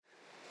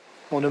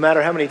Well, no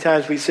matter how many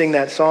times we sing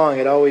that song,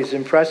 it always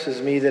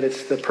impresses me that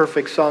it's the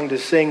perfect song to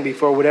sing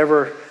before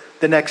whatever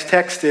the next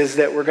text is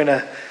that we're going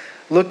to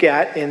look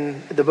at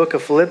in the book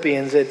of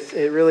Philippians.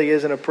 It really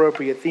is an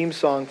appropriate theme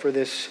song for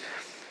this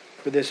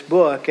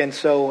book. And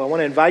so I want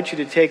to invite you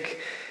to take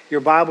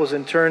your Bibles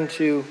and turn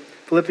to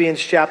Philippians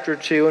chapter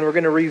 2, and we're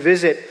going to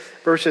revisit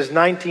verses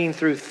 19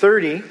 through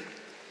 30.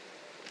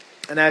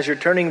 And as you're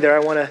turning there, I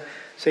want to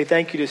say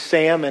thank you to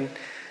Sam and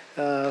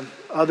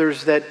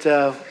others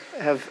that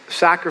have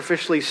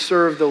sacrificially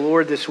served the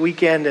Lord this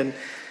weekend. And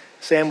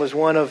Sam was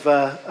one of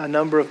a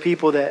number of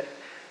people that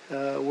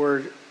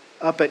were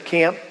up at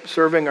camp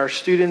serving our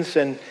students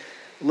and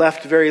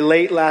left very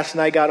late last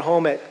night, got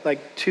home at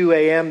like 2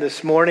 a.m.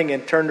 this morning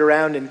and turned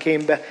around and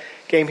came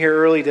here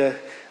early to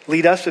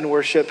lead us in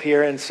worship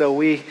here. And so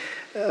we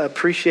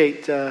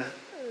appreciate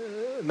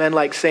men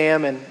like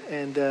Sam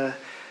and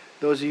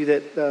those of you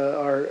that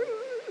are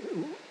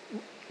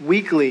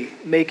weekly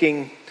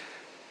making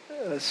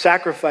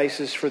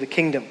sacrifices for the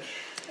kingdom.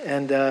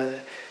 And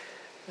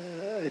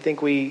I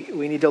think we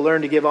need to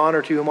learn to give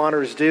honor to whom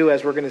honor is due,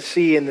 as we're going to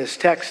see in this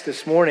text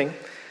this morning.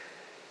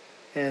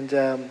 And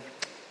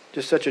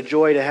just such a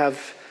joy to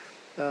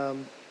have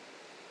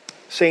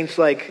saints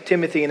like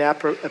Timothy and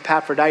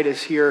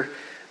Epaphroditus here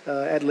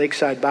at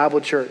Lakeside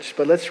Bible Church.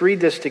 But let's read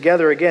this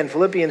together again.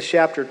 Philippians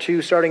chapter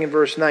 2, starting in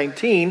verse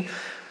 19.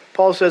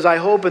 Paul says, "I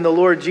hope in the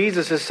Lord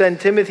Jesus to send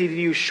Timothy to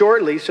you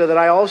shortly, so that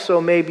I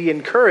also may be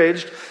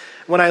encouraged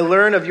when I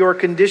learn of your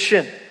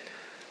condition.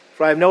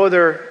 For I have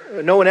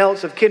no one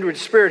else of kindred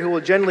spirit who will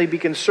generally be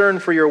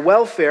concerned for your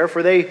welfare,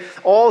 for they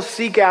all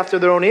seek after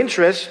their own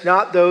interests,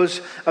 not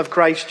those of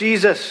Christ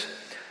Jesus.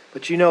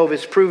 But you know of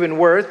his proven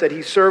worth, that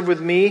he served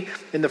with me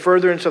in the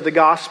furtherance of the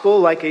gospel,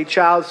 like a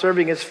child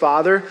serving his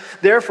father.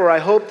 Therefore I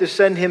hope to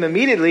send him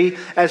immediately,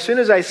 as soon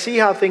as I see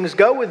how things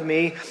go with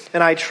me,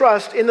 and I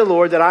trust in the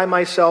Lord that I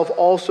myself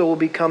also will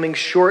be coming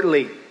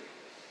shortly."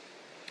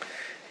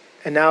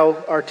 And now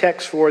our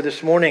text for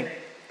this morning.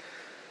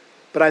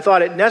 "But I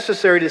thought it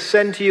necessary to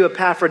send to you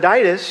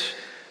Epaphroditus,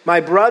 my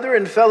brother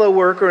and fellow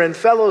worker and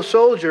fellow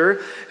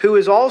soldier, who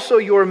is also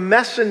your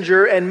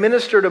messenger and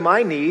minister to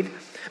my need,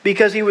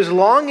 because he was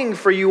longing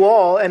for you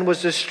all and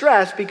was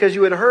distressed because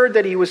you had heard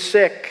that he was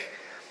sick.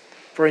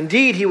 For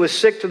indeed he was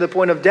sick to the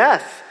point of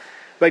death.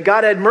 But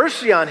God had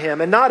mercy on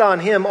him, and not on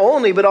him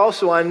only, but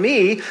also on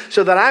me,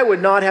 so that I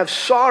would not have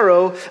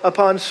sorrow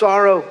upon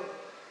sorrow.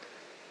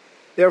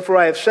 Therefore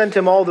I have sent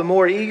him all the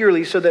more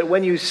eagerly, so that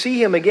when you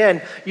see him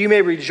again, you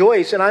may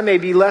rejoice, and I may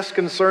be less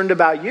concerned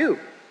about you.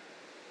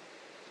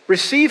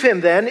 Receive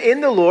him then in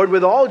the Lord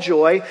with all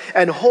joy,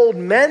 and hold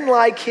men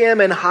like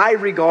him in high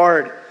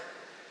regard,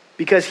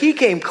 because he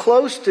came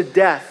close to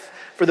death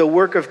for the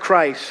work of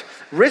Christ,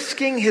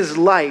 risking his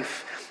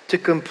life to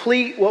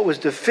complete what was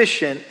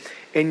deficient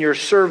in your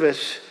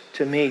service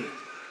to me."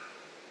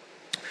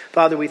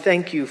 Father, we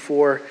thank you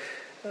for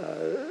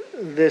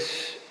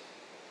this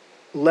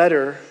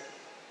letter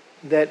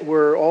that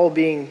we're all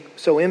being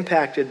so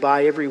impacted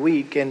by every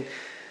week. And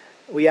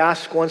we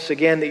ask once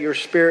again that your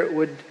Spirit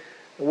would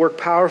work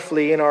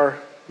powerfully in our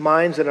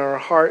minds and our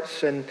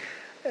hearts. And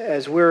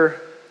as we're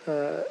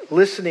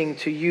listening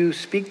to you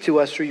speak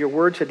to us through your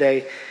word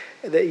today,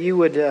 that you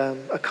would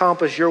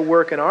accomplish your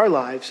work in our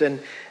lives, and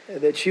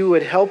that you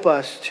would help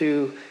us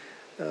to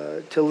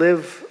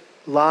live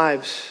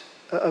lives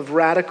of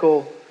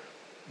radical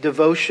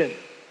devotion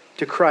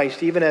to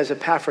Christ, even as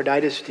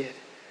Epaphroditus did.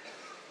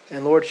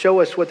 And Lord,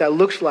 show us what that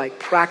looks like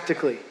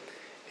practically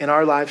in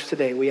our lives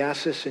today. We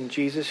ask this in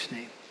Jesus'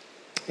 name.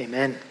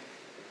 Amen.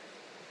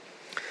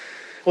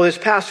 Well, this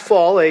past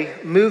fall, a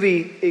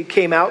movie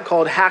came out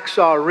called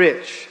Hacksaw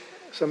Ridge.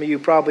 Some of you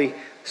probably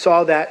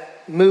saw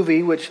that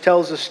movie, which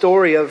tells the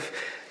story of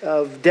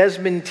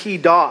Desmond T.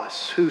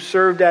 Doss, who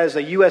served as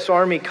a U.S.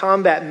 Army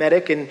combat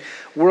medic in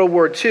World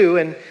War II.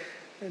 And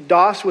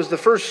Doss was the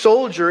first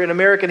soldier in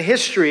American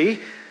history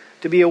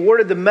to be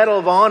awarded the Medal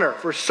of Honor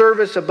for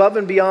service above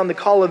and beyond the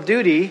call of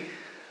duty.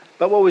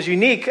 But what was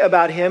unique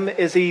about him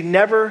is he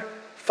never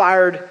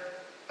fired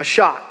a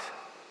shot.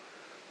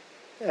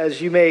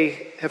 As you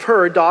may have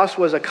heard, Doss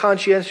was a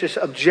conscientious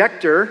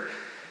objector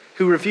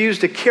who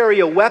refused to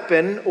carry a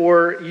weapon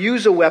or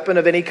use a weapon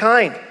of any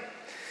kind.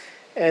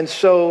 And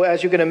so,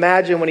 as you can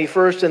imagine, when he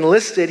first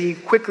enlisted, he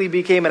quickly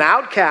became an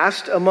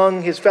outcast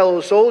among his fellow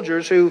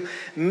soldiers who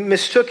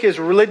mistook his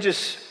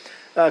religious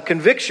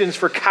convictions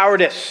for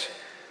cowardice.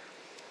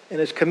 And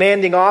his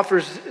commanding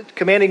officers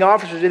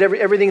did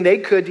everything they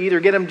could to either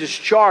get him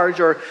discharged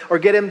or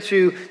get him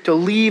to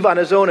leave on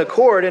his own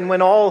accord. And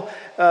when all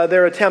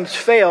their attempts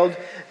failed,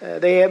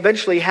 they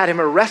eventually had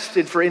him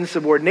arrested for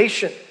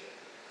insubordination.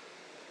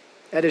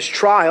 At his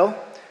trial,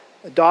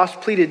 Doss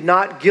pleaded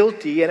not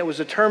guilty, and it was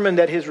determined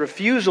that his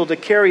refusal to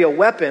carry a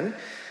weapon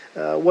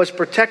was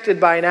protected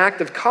by an act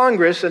of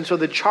Congress, and so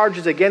the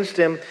charges against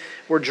him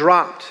were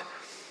dropped.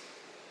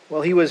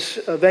 Well, he was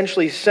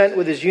eventually sent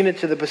with his unit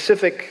to the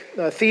Pacific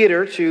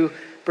Theater to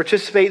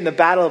participate in the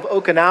Battle of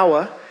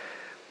Okinawa.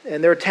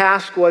 And their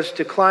task was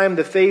to climb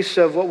the face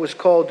of what was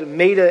called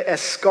Maida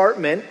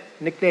Escarpment,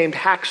 nicknamed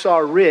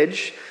Hacksaw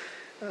Ridge,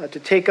 to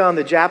take on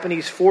the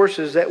Japanese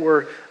forces that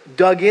were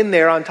dug in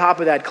there on top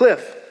of that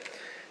cliff.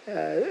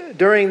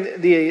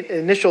 During the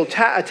initial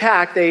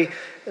attack, they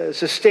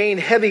sustained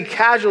heavy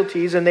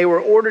casualties and they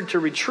were ordered to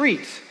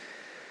retreat.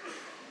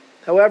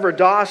 However,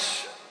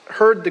 Doss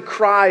heard the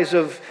cries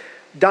of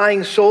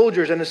dying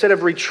soldiers, and instead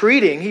of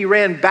retreating, he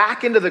ran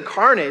back into the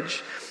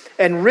carnage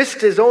and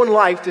risked his own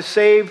life to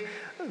save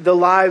the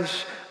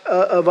lives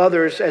of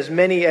others, as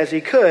many as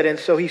he could. And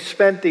so he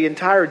spent the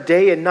entire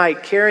day and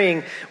night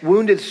carrying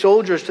wounded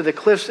soldiers to the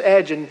cliff's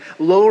edge and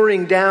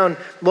lowering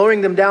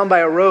them down by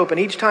a rope, and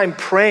each time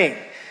praying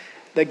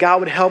that God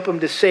would help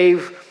him to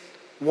save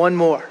one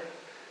more.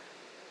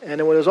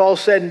 And when it was all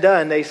said and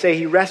done, they say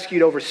he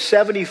rescued over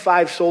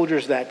 75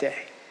 soldiers that day.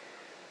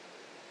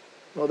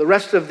 Well, the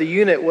rest of the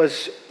unit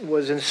was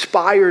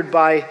inspired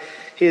by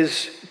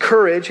his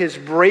courage, his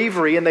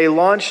bravery, and they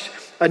launched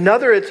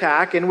another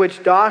attack in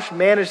which Doss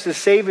managed to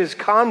save his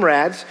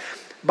comrades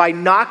by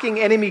knocking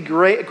enemy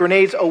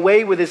grenades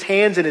away with his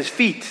hands and his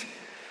feet.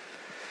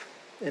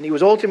 And he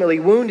was ultimately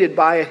wounded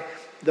by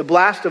the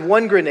blast of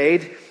one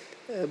grenade,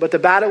 but the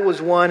battle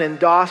was won and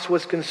Doss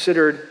was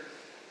considered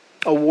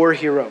a war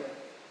hero.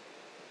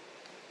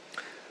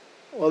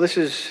 Well, this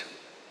is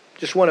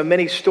just one of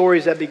many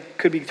stories that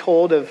could be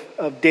told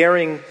of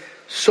daring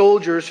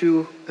soldiers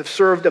who have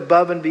served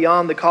above and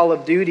beyond the call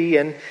of duty.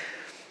 And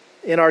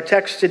in our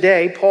text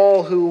today,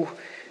 Paul, who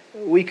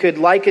we could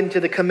liken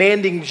to the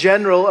commanding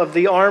general of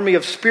the army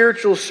of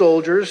spiritual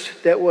soldiers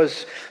that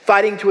was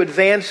fighting to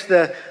advance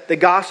the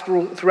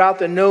gospel throughout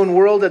the known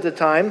world at the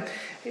time,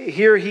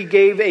 here he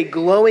gave a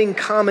glowing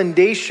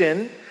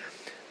commendation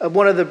of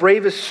one of the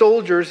bravest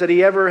soldiers that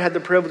he ever had the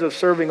privilege of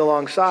serving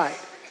alongside.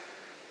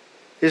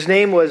 His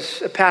name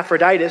was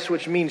Epaphroditus,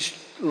 which means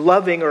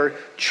loving or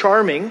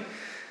charming.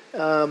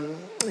 And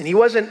he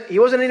wasn't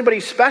anybody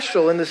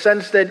special in the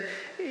sense that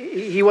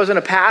he wasn't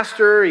a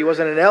pastor, he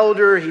wasn't an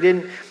elder, he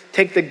didn't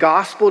take the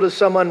gospel to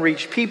some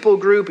unreached people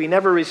group, he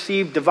never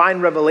received divine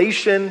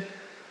revelation,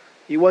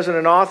 he wasn't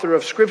an author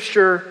of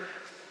scripture.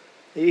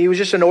 He was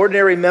just an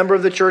ordinary member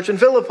of the church in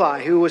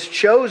Philippi who was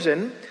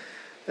chosen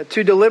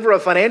to deliver a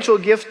financial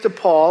gift to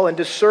Paul and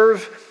to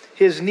serve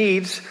his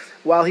needs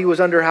while he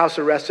was under house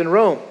arrest in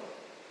Rome.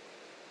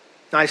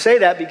 Now, I say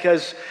that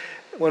because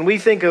when we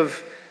think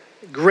of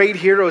great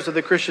heroes of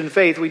the Christian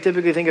faith, we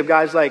typically think of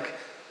guys like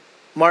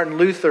Martin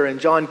Luther and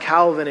John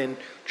Calvin and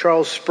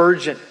Charles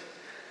Spurgeon.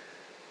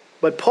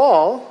 But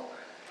Paul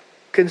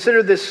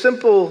considered this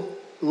simple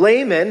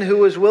layman who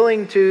was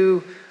willing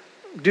to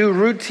do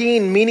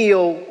routine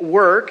menial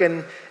work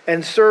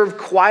and serve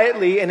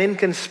quietly and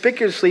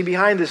inconspicuously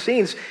behind the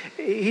scenes.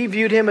 He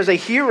viewed him as a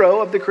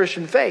hero of the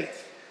Christian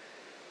faith.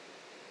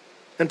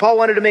 And Paul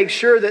wanted to make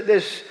sure that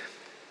this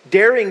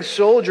daring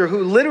soldier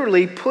who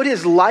literally put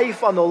his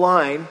life on the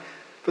line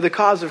for the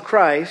cause of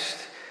Christ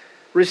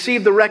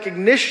received the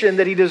recognition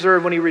that he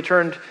deserved when he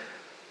returned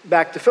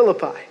back to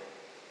Philippi.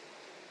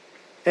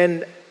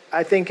 And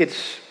I think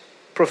it's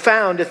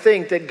profound to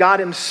think that God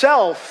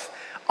himself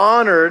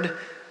honored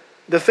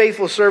the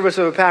faithful service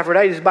of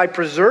Epaphroditus by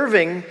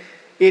preserving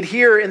it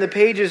here in the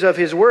pages of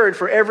his word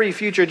for every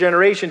future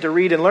generation to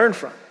read and learn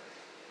from,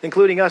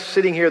 including us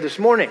sitting here this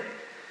morning.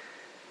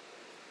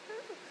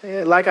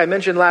 Like I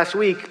mentioned last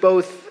week,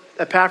 both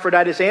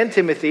Epaphroditus and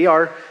Timothy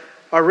are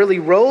really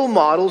role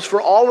models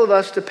for all of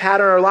us to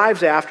pattern our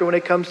lives after when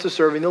it comes to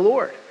serving the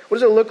Lord. What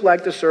does it look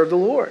like to serve the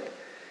Lord?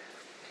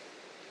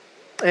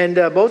 And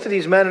both of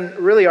these men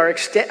really are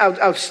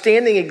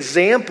outstanding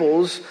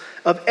examples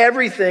of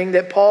everything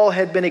that Paul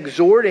had been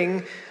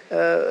exhorting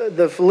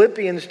the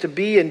Philippians to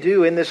be and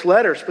do in this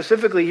letter.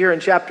 Specifically here in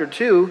chapter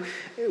 2,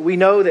 we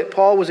know that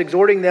Paul was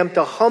exhorting them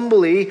to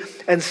humbly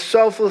and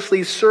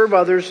selflessly serve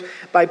others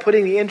by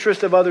putting the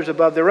interest of others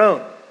above their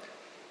own.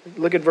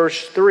 Look at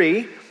verse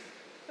 3.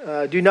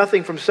 Do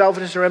nothing from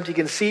selfishness or empty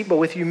conceit, but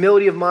with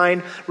humility of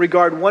mind,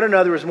 regard one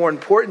another as more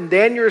important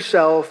than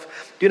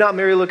yourself. Do not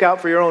merely look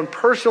out for your own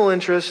personal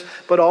interests,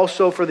 but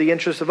also for the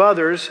interests of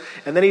others.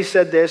 And then he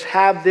said this,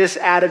 have this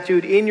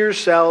attitude in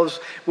yourselves,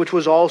 which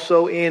was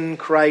also in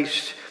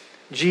Christ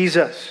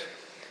Jesus.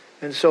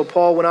 And so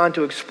Paul went on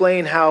to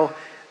explain how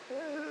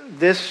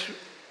this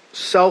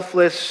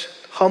selfless,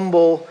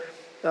 humble,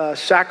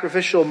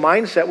 sacrificial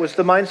mindset was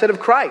the mindset of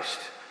Christ,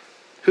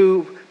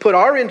 who put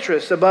our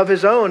interests above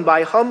his own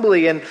by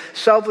humbly and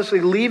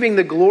selflessly leaving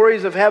the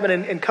glories of heaven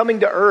and coming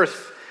to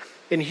earth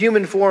in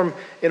human form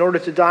in order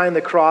to die on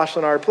the cross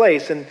in our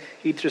place. And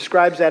he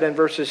describes that in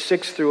verses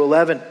 6 through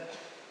 11.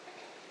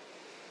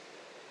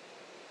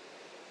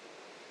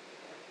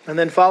 And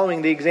then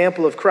following the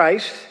example of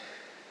Christ,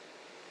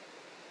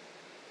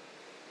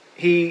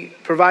 he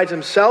provides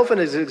himself in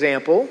his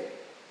example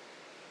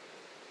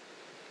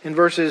in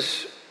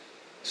verses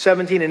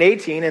 17 and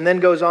 18, and then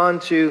goes on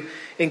to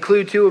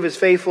include two of his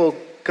faithful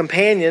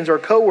companions or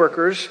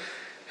co-workers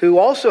who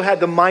also had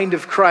the mind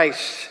of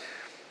Christ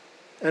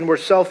and were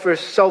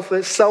selfless,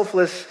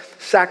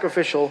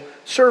 sacrificial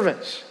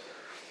servants.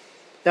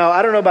 Now,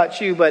 I don't know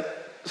about you,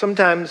 but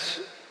sometimes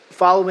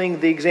following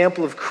the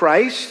example of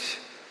Christ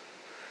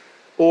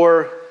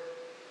or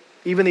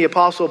even the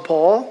Apostle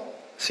Paul,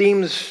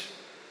 seems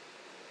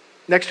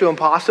next to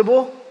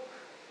impossible.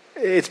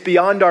 It's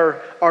beyond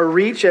our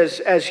reach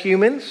as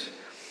humans.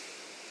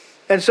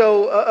 And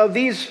so of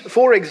these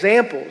four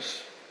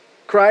examples,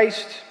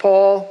 Christ,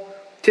 Paul,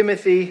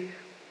 Timothy,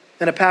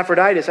 and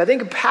Epaphroditus, I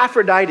think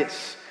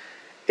Epaphroditus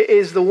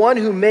is the one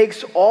who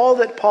makes all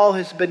that Paul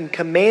has been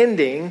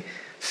commanding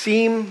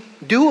seem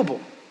doable,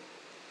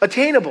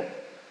 attainable.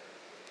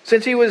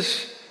 Since he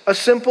was a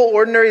simple,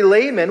 ordinary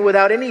layman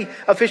without any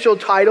official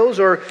titles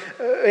or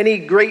any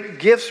great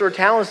gifts or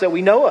talents that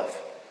we know of.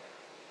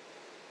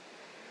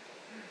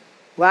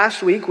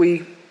 Last week,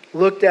 we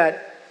looked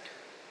at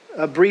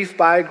a brief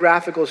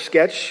biographical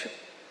sketch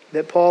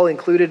that Paul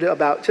included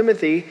about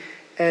Timothy,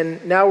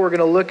 and now we're going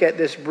to look at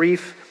this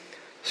brief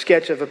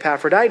sketch of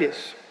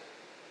Epaphroditus.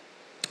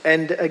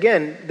 And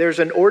again, there's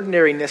an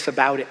ordinariness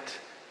about it,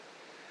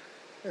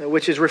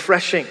 which is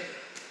refreshing.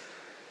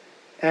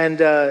 And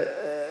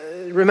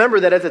remember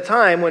that at the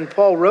time when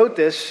Paul wrote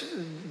this,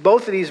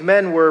 both of these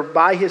men were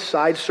by his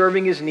side,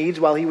 serving his needs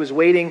while he was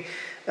waiting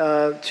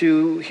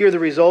to hear the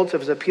results of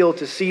his appeal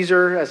to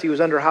Caesar as he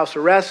was under house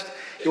arrest.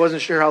 He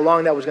wasn't sure how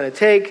long that was going to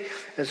take.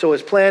 And so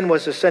his plan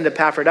was to send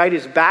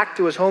Epaphroditus back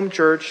to his home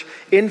church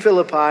in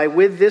Philippi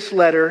with this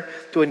letter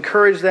to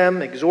encourage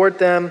them, exhort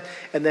them.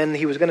 And then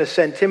he was going to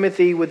send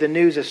Timothy with the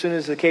news as soon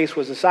as the case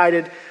was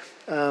decided.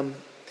 And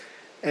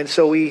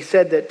so we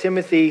said that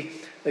Timothy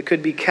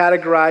could be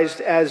categorized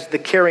as the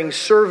caring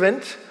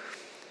servant.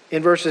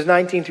 In verses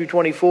 19 through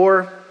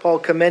 24, Paul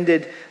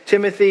commended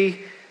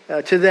Timothy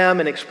to them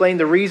and explained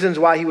the reasons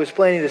why he was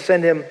planning to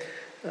send him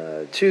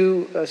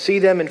to see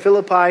them in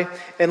Philippi.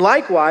 And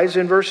likewise,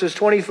 in verses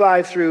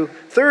 25 through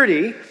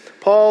 30,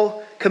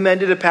 Paul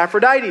commended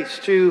Epaphroditus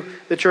to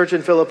the church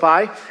in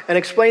Philippi and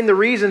explained the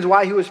reasons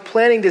why he was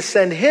planning to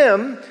send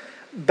him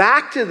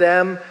back to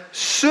them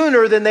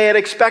sooner than they had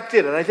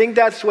expected. And I think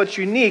that's what's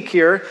unique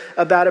here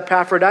about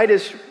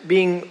Epaphroditus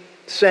being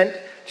sent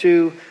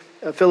to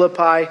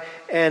Philippi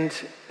and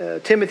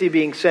Timothy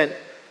being sent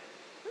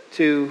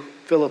to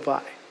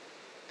Philippi.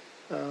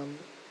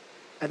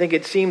 I think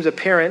it seems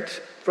apparent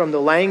from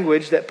the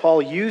language that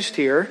Paul used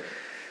here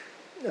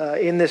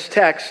in this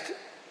text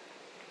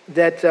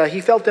that he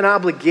felt an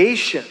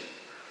obligation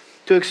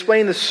to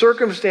explain the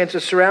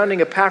circumstances surrounding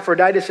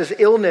Epaphroditus'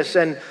 illness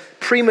and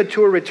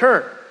premature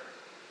return.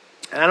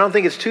 And I don't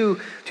think it's too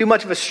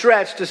much of a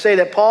stretch to say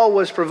that Paul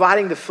was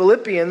providing the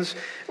Philippians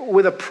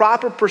with a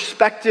proper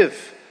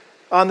perspective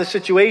on the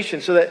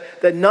situation so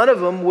that none of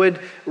them would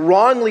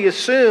wrongly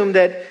assume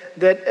that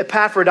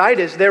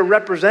Epaphroditus, their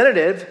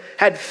representative,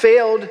 had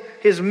failed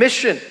his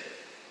mission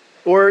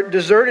or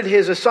deserted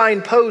his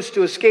assigned post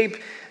to escape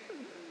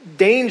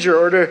danger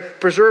or to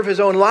preserve his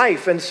own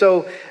life. And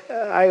so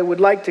I would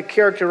like to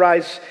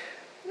characterize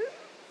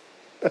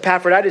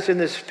Epaphroditus in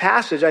this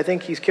passage. I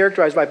think he's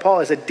characterized by Paul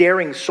as a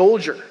daring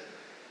soldier.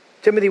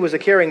 Timothy was a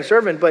caring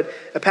servant, but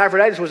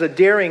Epaphroditus was a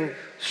daring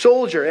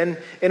soldier. And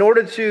in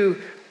order to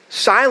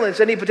silence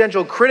any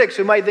potential critics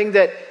who might think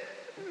that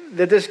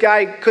this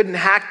guy couldn't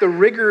hack the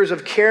rigors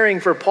of caring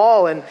for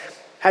Paul and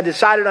had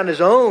decided on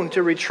his own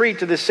to retreat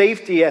to the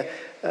safety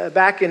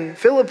back in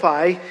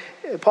Philippi,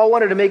 Paul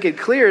wanted to make it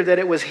clear that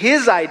it was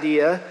his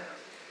idea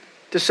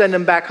to send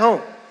him back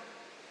home.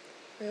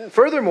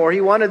 Furthermore,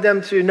 he wanted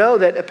them to know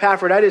that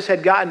Epaphroditus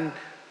had gotten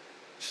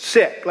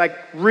sick, like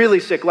really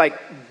sick, like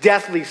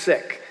deathly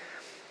sick.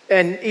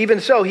 And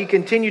even so, he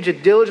continued to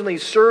diligently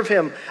serve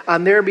him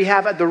on their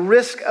behalf at the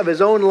risk of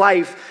his own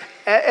life,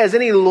 as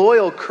any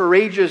loyal,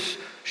 courageous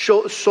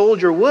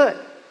soldier would.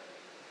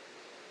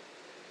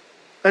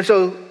 And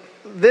so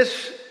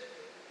this,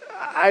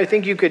 I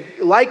think you could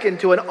liken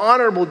to an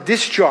honorable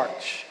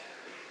discharge.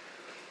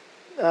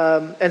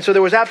 And so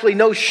there was absolutely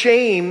no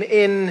shame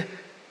in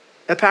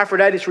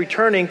Epaphroditus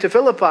returning to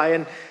Philippi.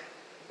 And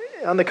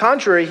on the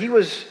contrary, he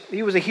was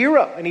a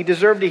hero, and he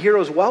deserved a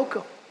hero's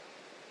welcome.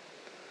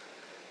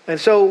 And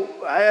so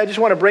I just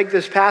want to break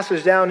this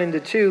passage down into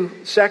two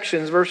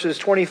sections, verses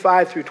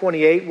 25 through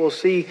 28. We'll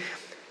see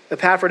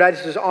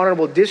Epaphroditus'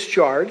 honorable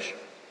discharge.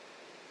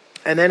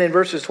 And then in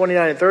verses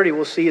 29 and 30,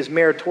 we'll see his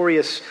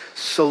meritorious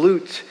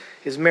salute.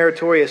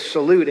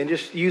 And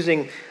just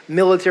using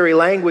military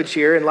language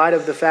here in light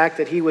of the fact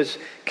that he was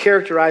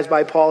characterized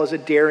by Paul as a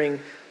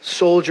daring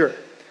soldier.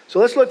 So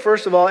let's look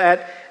first of all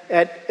at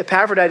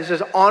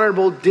Epaphroditus'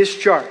 honorable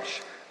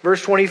discharge.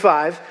 Verse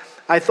 25,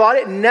 I thought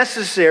it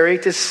necessary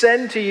to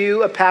send to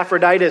you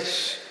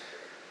Epaphroditus.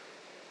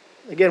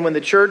 Again, when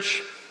the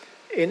church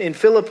in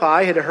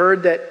Philippi had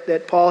heard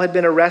that Paul had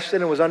been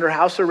arrested and was under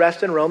house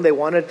arrest in Rome, they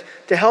wanted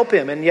to help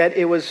him. And yet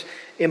it was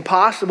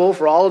impossible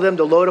for all of them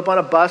to load up on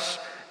a bus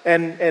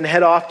and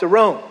head off to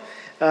Rome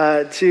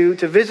to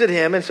visit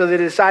him. And so they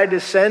decided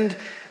to send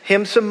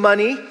him some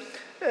money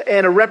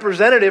and a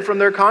representative from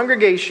their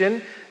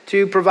congregation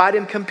to provide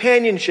him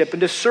companionship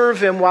and to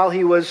serve him while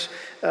he was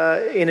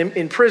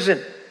in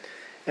prison.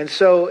 And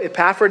so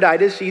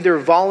Epaphroditus either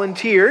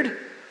volunteered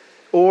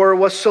or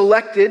was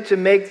selected to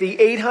make the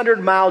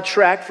 800-mile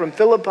trek from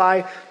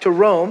Philippi to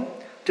Rome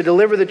to to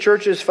deliver the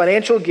church's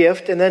financial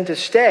gift and then to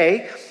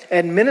stay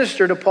and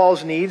minister to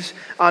Paul's needs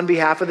on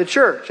behalf of the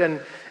church. And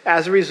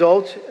as a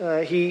result,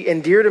 he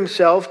endeared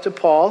himself to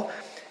Paul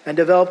and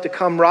developed a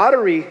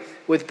camaraderie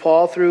with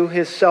Paul through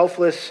his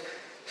selfless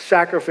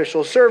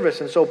sacrificial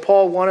service. And so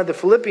Paul wanted the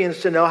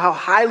Philippians to know how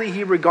highly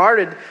he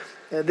regarded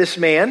this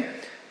man.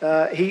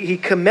 He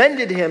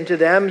commended him to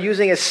them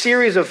using a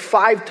series of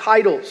 5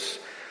 titles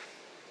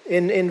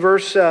in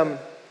verse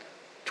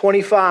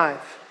 25.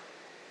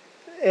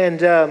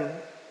 And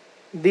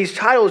these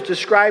titles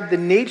describe the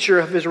nature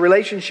of his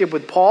relationship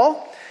with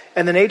Paul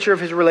and the nature of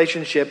his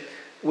relationship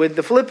with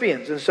the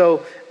Philippians. And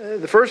so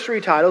the first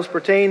 3 titles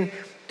pertain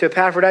to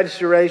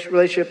Epaphroditus'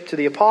 relationship to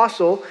the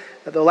apostle.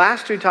 The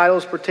last 2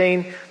 titles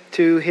pertain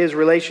to his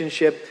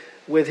relationship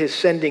with his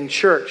sending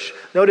church.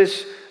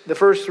 Notice the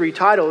first 3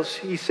 titles,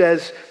 he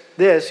says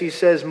this. He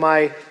says,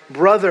 my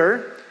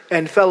brother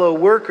and fellow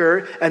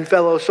worker and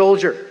fellow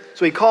soldier.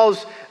 So he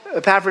calls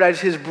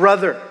Epaphroditus his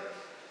brother.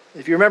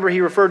 If you remember,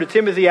 he referred to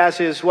Timothy as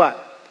his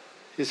what?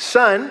 His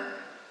son.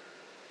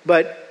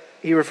 But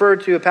he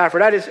referred to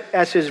Epaphroditus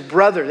as his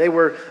brother. They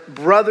were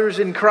brothers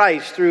in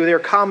Christ through their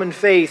common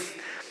faith.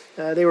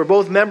 They were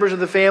both members of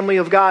the family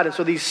of God. And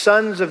so these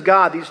sons of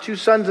God, these 2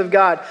 sons of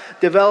God,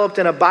 developed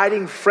an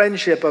abiding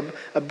friendship,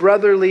 a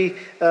brotherly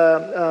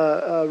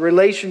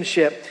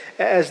relationship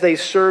as they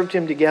served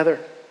him together.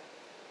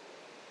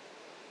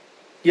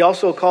 He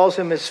also calls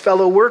him his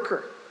fellow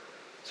worker.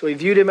 So he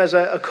viewed him as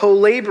a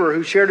co-laborer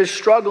who shared his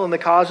struggle in the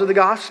cause of the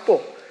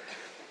gospel.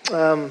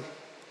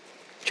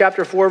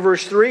 Chapter 4,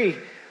 verse 3,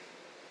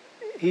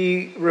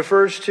 he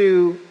refers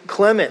to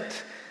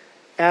Clement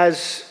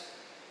as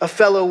a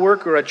fellow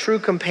worker, a true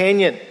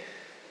companion,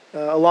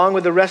 along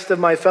with the rest of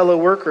my fellow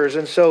workers.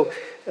 And so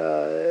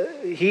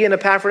he and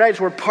Epaphroditus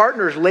were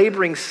partners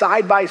laboring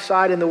side by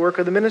side in the work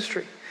of the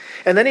ministry.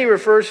 And then he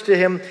refers to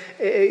him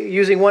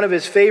using one of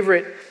his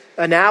favorite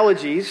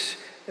analogies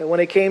when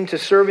it came to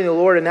serving the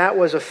Lord, and that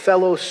was a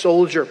fellow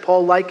soldier.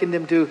 Paul likened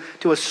him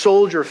to a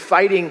soldier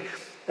fighting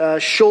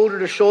shoulder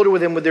to shoulder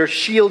with him with their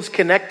shields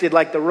connected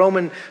like the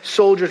Roman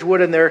soldiers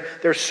would and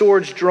their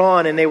swords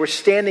drawn, and they were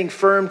standing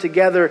firm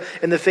together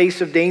in the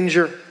face of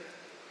danger.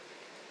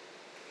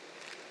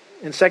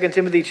 In 2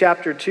 Timothy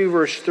chapter 2,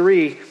 verse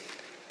 3,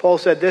 Paul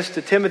said this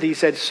to Timothy. He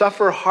said,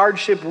 suffer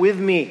hardship with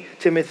me,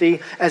 Timothy,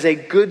 as a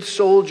good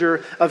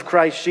soldier of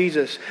Christ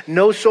Jesus.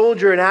 No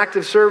soldier in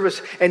active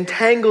service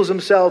entangles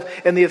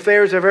himself in the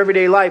affairs of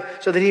everyday life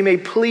so that he may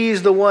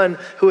please the one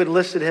who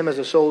enlisted him as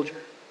a soldier.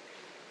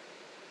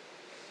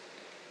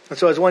 And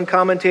so as one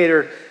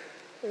commentator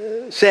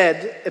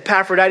said,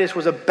 Epaphroditus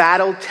was a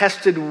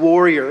battle-tested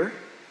warrior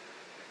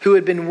who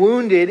had been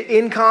wounded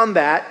in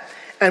combat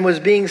and was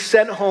being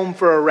sent home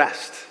for a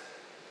rest.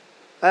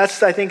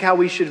 That's, I think, how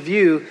we should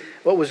view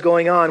what was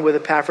going on with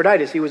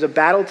Epaphroditus. He was a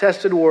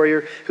battle-tested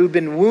warrior who'd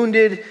been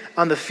wounded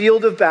on the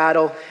field of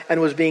battle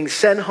and was being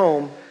sent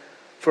home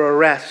for a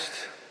rest.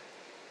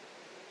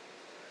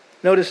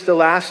 Notice the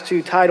last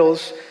 2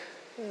 titles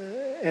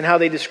and how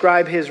they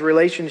describe his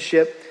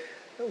relationship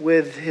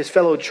with his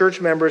fellow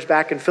church members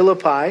back in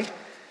Philippi.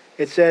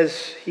 It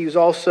says he was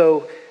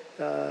also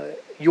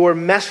your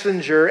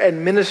messenger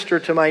and minister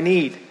to my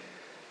need.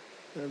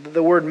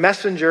 The word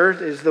messenger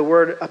is the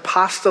word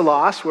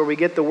apostolos, where we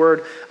get the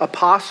word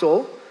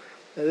apostle.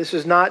 This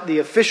is not the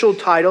official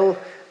title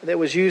that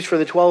was used for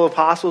the 12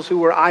 apostles who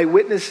were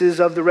eyewitnesses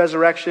of the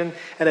resurrection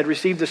and had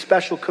received a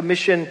special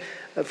commission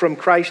from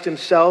Christ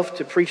himself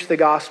to preach the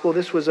gospel.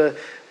 This was a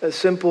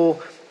simple,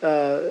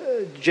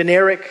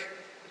 generic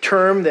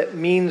term that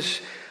means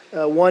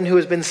one who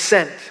has been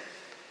sent.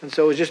 And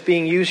so it was just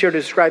being used here to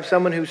describe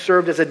someone who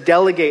served as a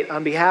delegate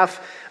on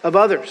behalf of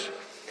others.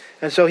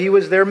 And so he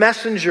was their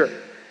messenger.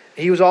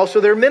 He was also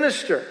their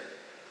minister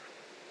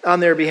on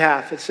their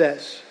behalf, it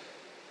says.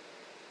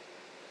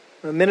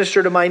 A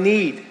minister to my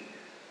need.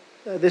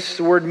 This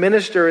word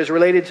minister is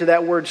related to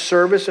that word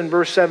service in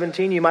verse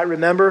 17. You might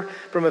remember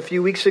from a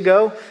few weeks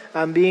ago,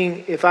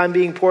 if I'm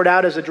being poured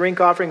out as a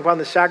drink offering upon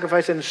the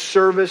sacrifice and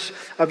service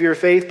of your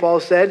faith, Paul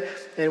said.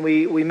 And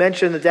we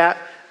mentioned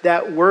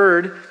that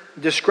word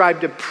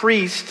described a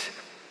priest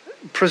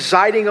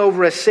presiding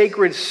over a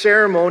sacred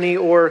ceremony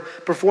or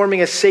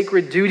performing a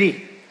sacred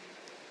duty.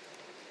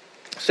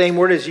 Same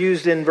word is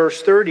used in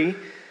verse 30,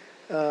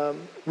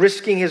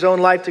 risking his own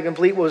life to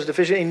complete what was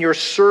deficient in your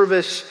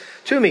service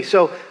to me.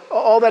 So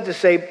all that to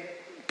say,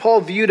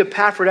 Paul viewed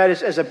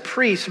Epaphroditus as a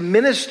priest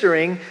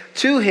ministering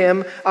to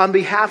him on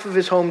behalf of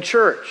his home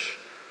church.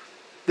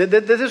 That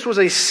this was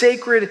a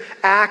sacred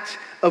act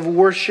of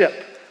worship,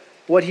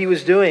 what he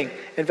was doing.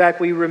 In fact,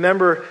 you'll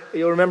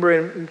remember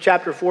in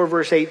chapter 4,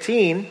 verse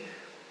 18,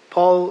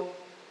 Paul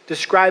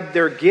described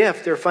their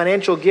gift, their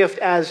financial gift,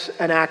 as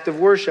an act of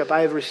worship.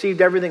 I have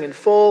received everything in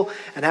full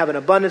and have an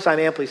abundance. I'm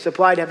amply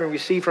supplied, having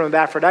received from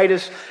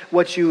Epaphroditus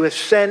what you have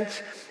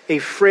sent, a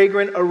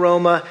fragrant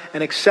aroma,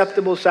 an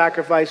acceptable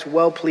sacrifice,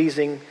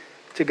 well-pleasing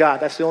to God.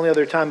 That's the only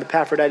other time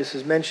Epaphroditus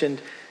is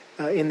mentioned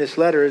in this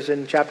letter, is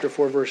in chapter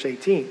 4, verse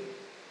 18.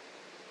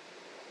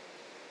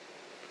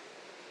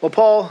 Well,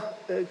 Paul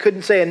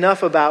couldn't say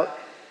enough about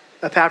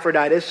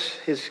Epaphroditus,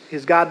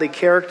 his godly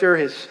character,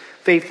 his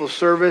faithful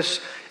service,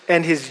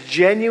 and his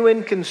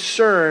genuine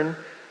concern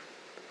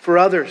for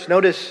others.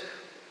 Notice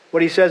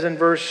what he says in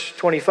verse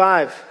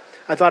 25.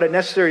 I thought it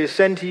necessary to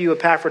send to you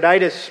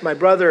Epaphroditus, my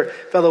brother,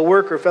 fellow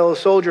worker, fellow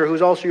soldier, who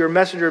is also your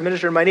messenger,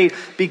 minister in my need,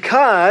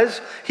 because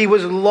he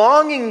was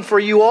longing for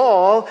you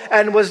all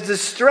and was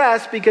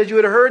distressed because you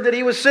had heard that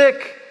he was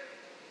sick.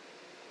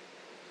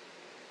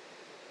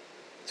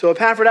 So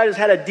Epaphroditus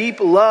had a deep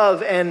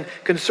love and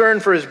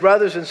concern for his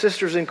brothers and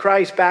sisters in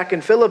Christ back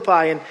in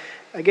Philippi, and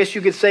I guess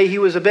you could say he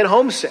was a bit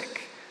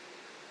homesick.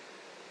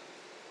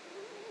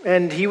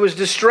 And he was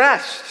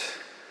distressed.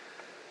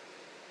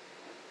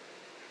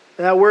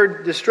 And that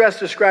word distress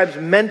describes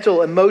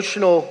mental,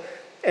 emotional,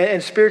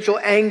 and spiritual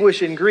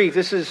anguish and grief.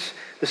 This is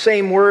the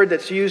same word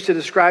that's used to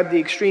describe the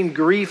extreme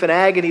grief and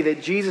agony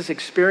that Jesus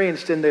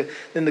experienced in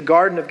the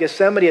Garden of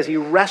Gethsemane as he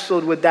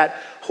wrestled with that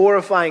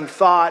horrifying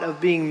thought of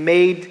being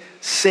made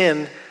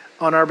sin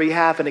on our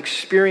behalf and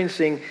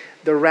experiencing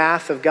the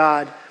wrath of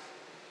God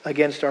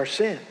against our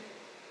sin.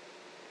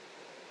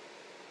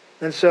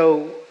 And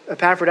so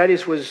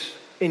Epaphroditus was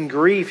in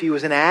grief. He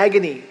was in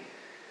agony.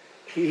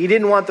 He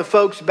didn't want the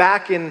folks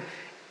back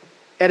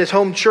at his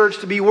home church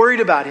to be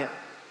worried about him.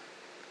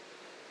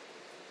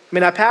 I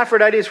mean,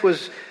 Epaphroditus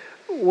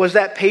was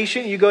that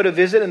patient you go to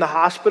visit in the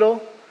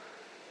hospital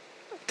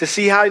to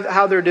see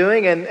how they're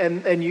doing,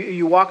 and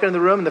you walk into the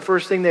room and the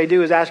first thing they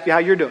do is ask you how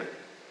you're doing.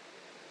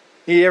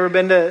 You ever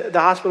been to the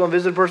hospital and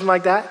visited a person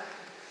like that?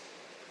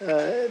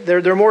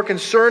 They're more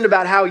concerned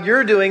about how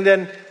you're doing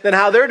than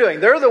how they're doing.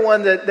 They're the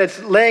one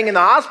that's laying in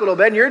the hospital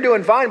bed and you're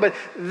doing fine, but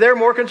they're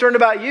more concerned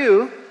about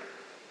you.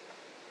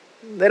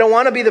 They don't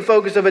want to be the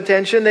focus of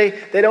attention. They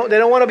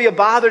don't want to be a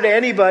bother to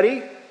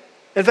anybody.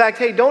 In fact,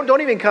 hey,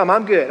 don't even come.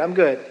 I'm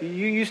good.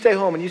 You stay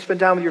home and you spend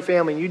time with your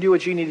family and you do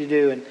what you need to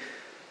do. And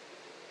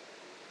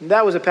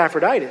that was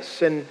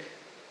Epaphroditus. And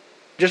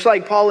just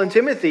like Paul and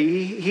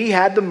Timothy, he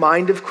had the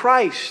mind of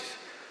Christ.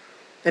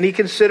 And he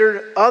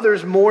considered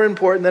others more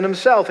important than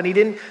himself. And he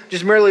didn't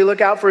just merely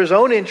look out for his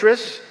own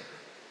interests.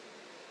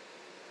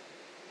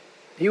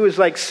 He was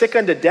like sick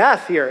unto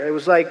death here. It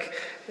was like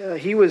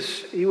he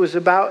was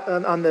about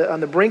on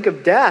the brink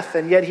of death,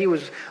 and yet he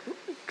was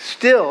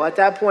still at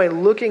that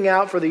point looking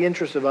out for the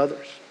interests of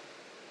others.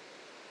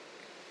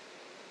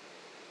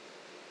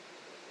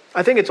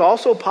 I think it's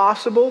also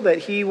possible that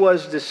he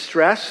was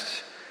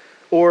distressed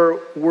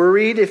or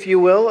worried, if you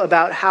will,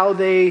 about how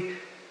they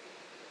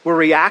were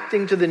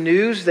reacting to the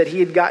news that he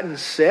had gotten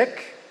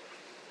sick.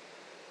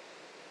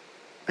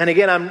 And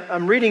again,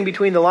 I'm reading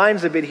between the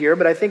lines a bit here,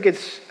 but I think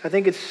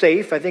it's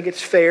safe. I think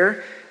it's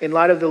fair in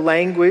light of the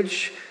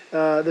language,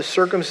 the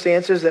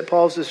circumstances that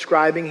Paul's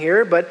describing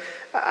here. But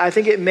I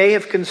think it may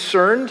have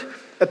concerned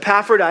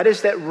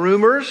Epaphroditus that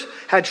rumors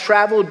had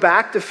traveled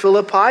back to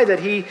Philippi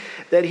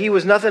that he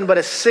was nothing but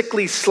a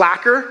sickly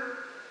slacker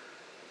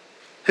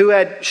who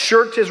had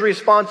shirked his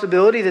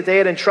responsibility that they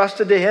had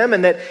entrusted to him,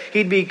 and that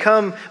he'd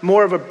become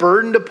more of a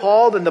burden to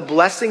Paul than the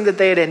blessing that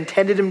they had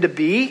intended him to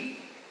be.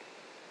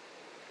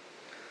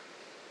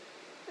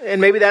 And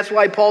maybe that's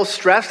why Paul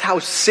stressed how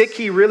sick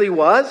he really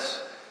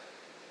was.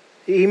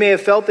 He may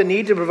have felt the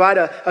need to provide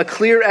a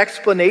clear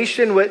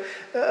explanation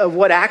of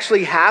what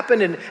actually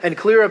happened and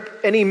clear up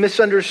any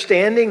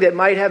misunderstanding that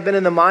might have been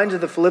in the minds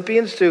of the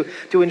Philippians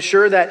to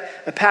ensure that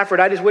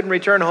Epaphroditus wouldn't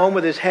return home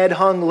with his head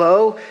hung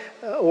low,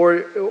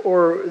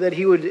 or that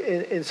he would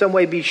in some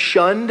way be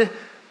shunned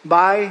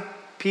by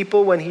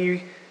people when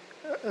he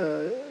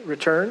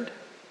returned.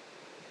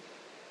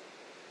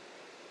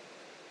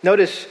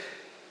 Notice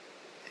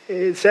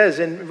it says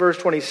in verse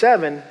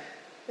 27,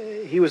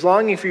 he was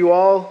longing for you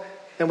all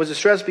and was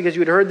distressed because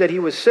you had heard that he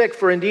was sick,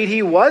 for indeed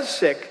he was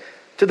sick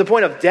to the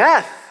point of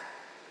death.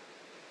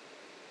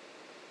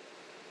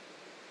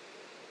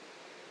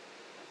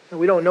 And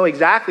we don't know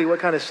exactly what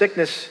kind of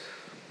sickness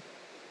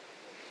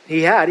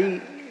he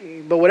had,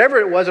 but whatever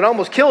it was, it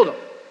almost killed him.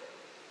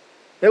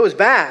 It was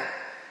bad.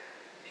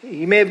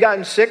 He may have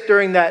gotten sick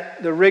during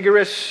the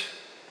rigorous,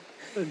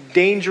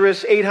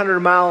 dangerous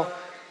 800-mile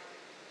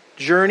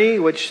journey,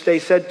 which they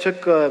said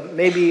took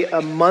maybe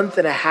a month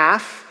and a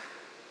half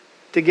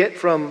to get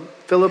from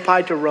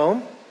Philippi to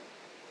Rome.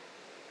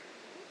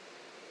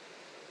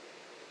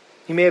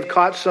 He may have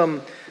caught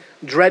some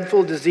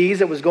dreadful disease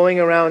that was going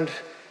around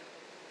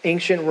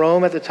ancient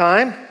Rome at the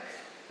time.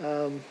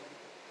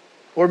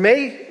 Or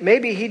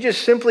maybe he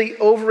just simply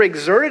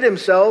overexerted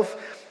himself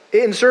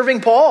in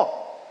serving Paul.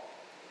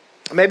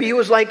 Maybe he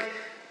was like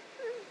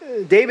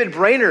David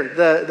Brainerd,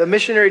 the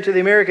missionary to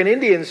the American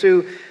Indians,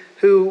 who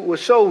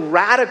was so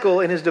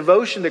radical in his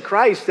devotion to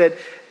Christ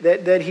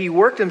that he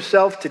worked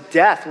himself to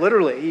death,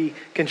 literally. He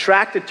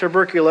contracted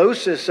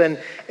tuberculosis and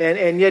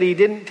yet he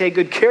didn't take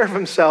good care of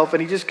himself,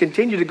 and he just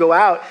continued to go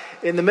out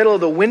in the middle of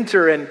the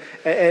winter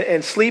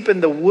and sleep in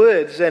the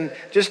woods and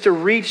just to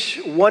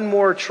reach one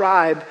more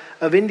tribe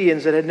of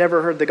Indians that had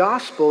never heard the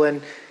gospel.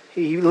 And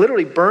he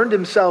literally burned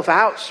himself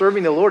out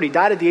serving the Lord. He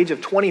died at the age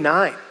of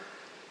 29.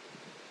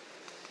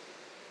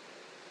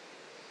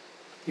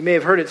 You may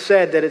have heard it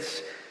said that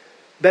it's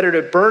Better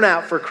to burn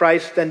out for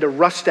Christ than to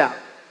rust out.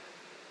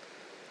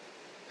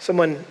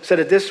 Someone said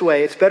it this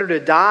way: it's better to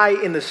die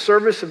in the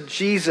service of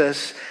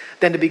Jesus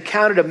than to be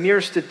counted a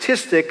mere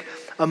statistic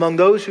among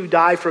those who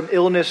die from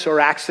illness or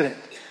accident.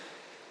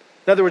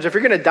 In other words, if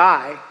you're going to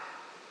die,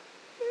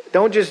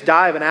 don't just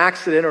die of an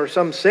accident or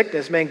some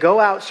sickness. Man, go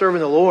out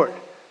serving the Lord.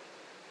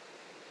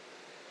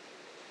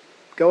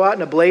 Go out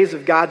in a blaze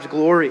of God's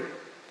glory.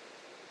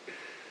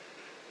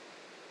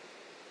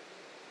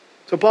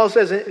 So Paul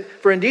says,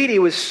 for indeed he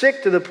was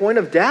sick to the point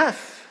of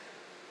death.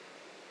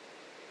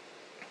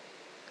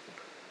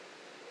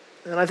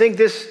 And I think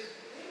this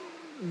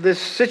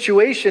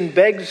situation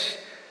begs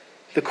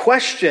the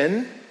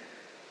question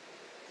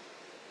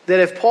that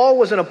if Paul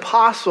was an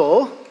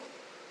apostle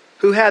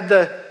who had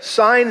the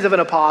signs of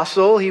an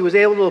apostle, he was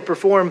able to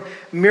perform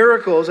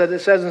miracles, as it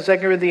says in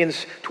 2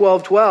 Corinthians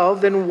 12:12,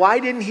 then why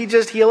didn't he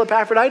just heal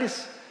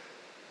Epaphroditus?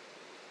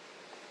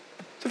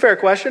 It's a fair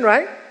question,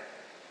 right?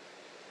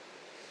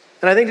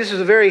 And I think this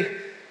is a very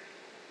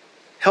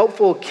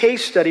helpful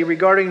case study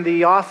regarding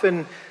the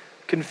often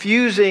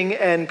confusing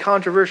and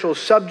controversial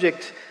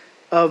subject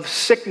of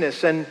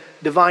sickness and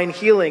divine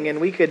healing. And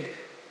we could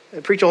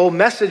preach a whole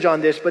message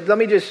on this, but let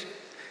me just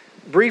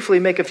briefly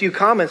make a few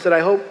comments that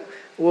I hope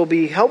will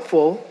be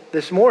helpful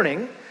this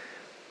morning,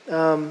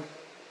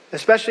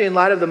 especially in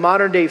light of the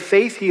modern day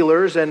faith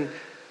healers and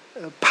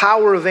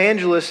power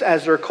evangelists,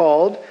 as they're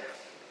called,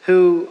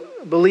 who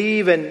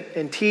believe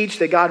and teach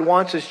that God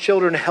wants his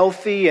children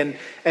healthy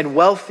and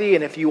wealthy,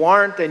 and if you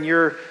aren't, then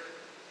you're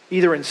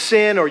either in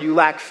sin or you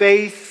lack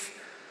faith.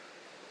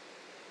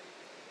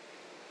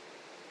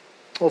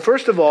 Well,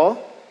 first of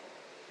all,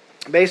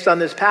 based on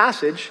this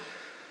passage,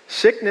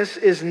 sickness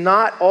is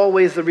not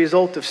always the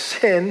result of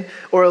sin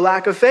or a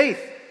lack of faith.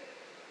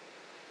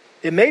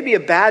 It may be a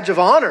badge of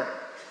honor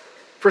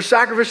for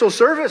sacrificial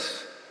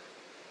service.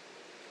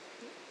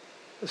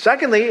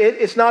 Secondly,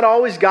 it's not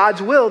always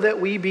God's will that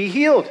we be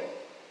healed.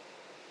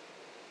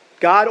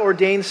 God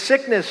ordains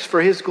sickness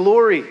for his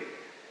glory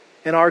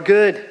and our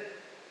good.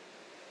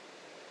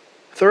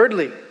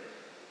 Thirdly,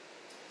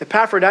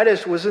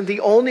 Epaphroditus wasn't the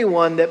only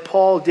one that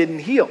Paul didn't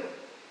heal.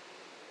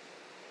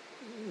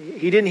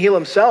 He didn't heal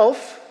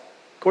himself.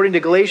 According to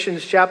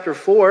Galatians chapter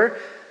 4,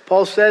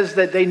 Paul says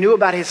that they knew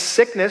about his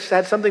sickness. That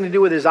had something to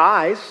do with his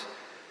eyes.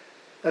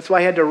 That's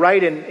why he had to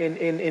write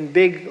in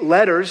big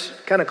letters,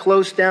 kind of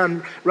close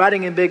down,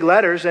 writing in big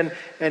letters. And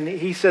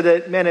he said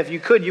that, man, if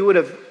you could, you would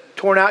have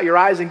torn out your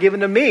eyes and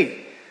given to me.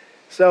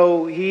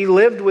 So he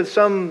lived with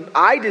some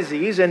eye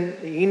disease, and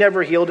he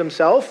never healed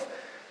himself.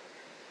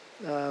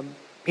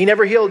 He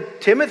never healed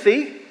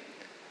Timothy.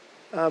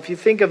 If you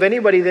think of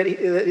anybody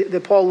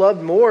that Paul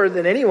loved more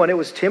than anyone, it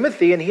was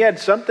Timothy, and he had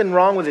something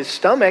wrong with his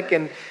stomach,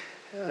 and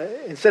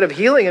instead of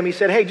healing him, he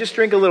said, hey, just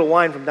drink a little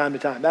wine from time to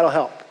time. That'll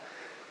help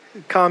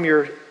calm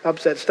your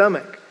upset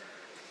stomach.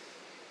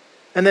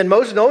 And then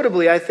most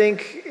notably, I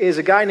think, is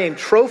a guy named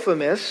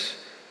Trophimus.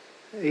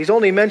 He's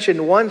only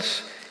mentioned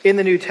once in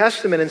the New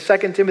Testament in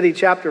 2 Timothy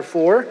chapter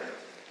 4,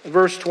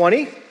 verse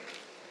 20.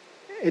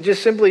 It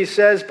just simply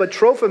says, but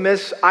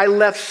Trophimus I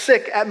left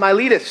sick at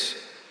Miletus.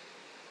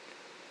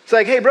 It's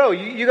like, hey, bro,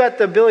 you got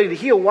the ability to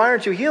heal. Why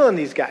aren't you healing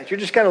these guys? You're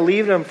just kind of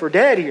leaving them for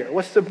dead here.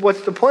 What's the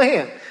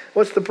plan?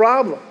 What's the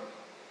problem?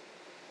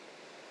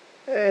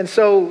 And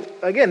so,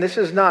 again, this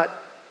is not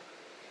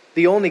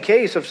the only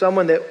case of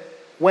someone that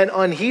went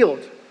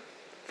unhealed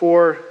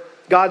for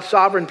God's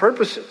sovereign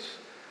purposes.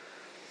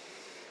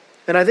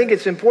 And I think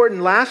it's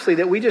important, lastly,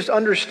 that we just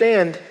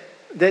understand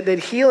that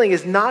healing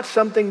is not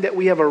something that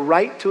we have a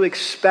right to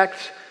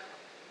expect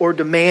or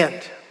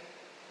demand.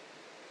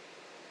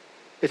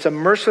 It's a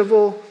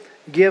merciful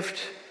gift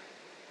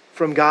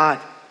from God.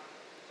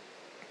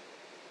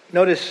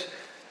 Notice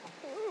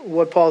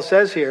what Paul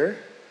says here.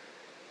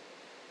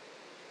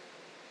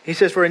 He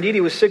says, for indeed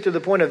he was sick to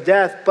the point of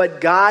death, but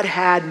God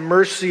had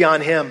mercy on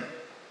him.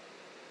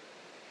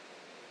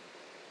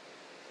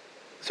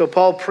 So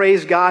Paul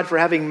praised God for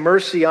having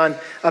mercy on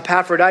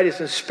Epaphroditus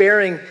and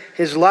sparing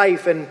his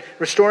life and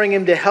restoring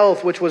him to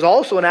health, which was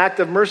also an act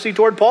of mercy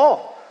toward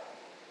Paul.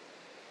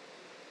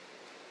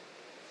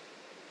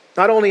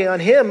 Not only on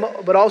him,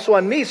 but also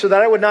on me, so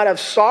that I would not have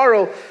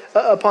sorrow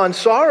upon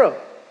sorrow.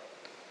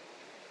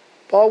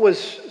 Paul was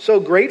so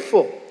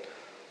grateful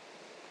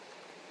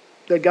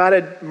that God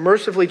had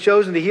mercifully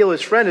chosen to heal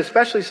his friend,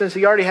 especially since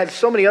he already had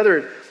so many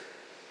other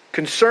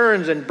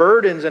concerns and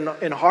burdens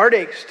and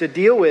heartaches to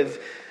deal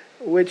with,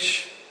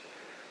 which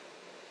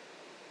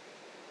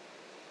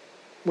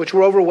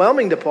were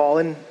overwhelming to Paul.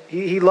 And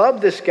he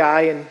loved this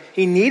guy, and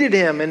he needed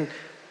him, and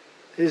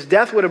his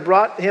death would have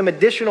brought him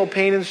additional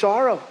pain and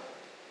sorrow.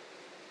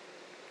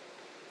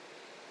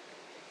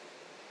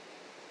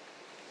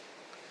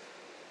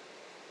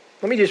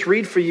 Let me just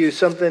read for you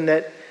something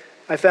that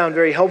I found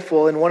very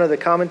helpful in one of the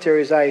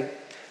commentaries I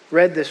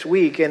read this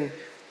week. And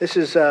this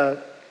is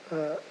a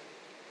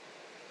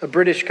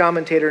British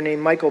commentator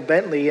named Michael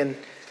Bentley. And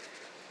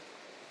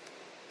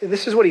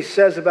this is what he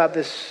says about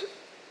this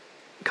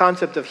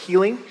concept of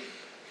healing.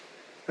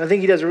 And I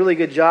think he does a really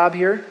good job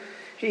here.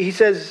 He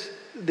says,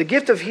 the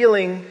gift of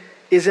healing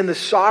is in the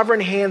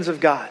sovereign hands of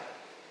God.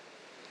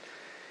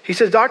 He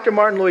says, Dr.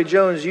 Martin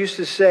Lloyd-Jones used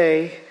to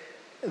say,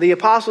 the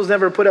apostles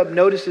never put up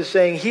notices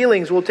saying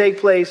healings will take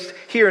place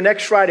here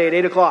next Friday at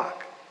 8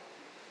 o'clock.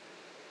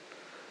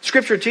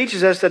 Scripture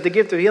teaches us that the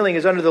gift of healing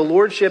is under the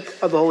lordship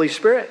of the Holy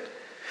Spirit.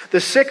 The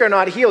sick are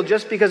not healed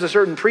just because a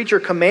certain preacher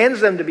commands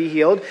them to be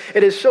healed.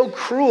 It is so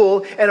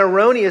cruel and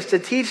erroneous to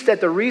teach that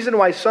the reason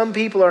why some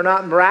people are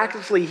not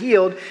miraculously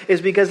healed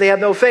is because they have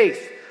no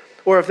faith.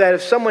 Or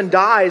if someone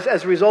dies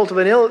as a result of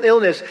an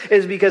illness, it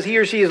is because he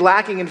or she is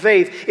lacking in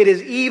faith. It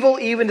is evil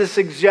even to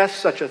suggest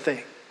such a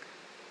thing.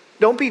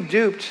 Don't be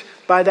duped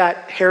by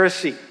that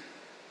heresy.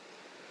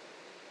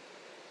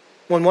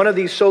 When one of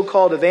these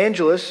so-called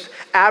evangelists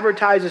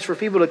advertises for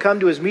people to come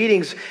to his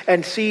meetings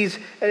and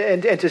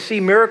to see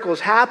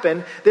miracles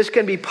happen, this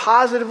can be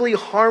positively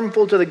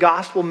harmful to the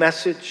gospel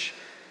message.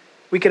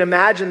 We can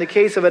imagine the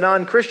case of a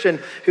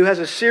non-Christian who has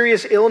a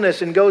serious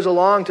illness and goes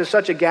along to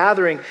such a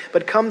gathering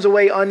but comes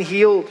away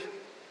unhealed.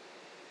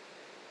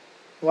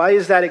 What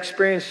is that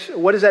experience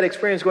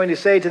going to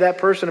say to that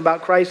person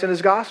about Christ and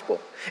his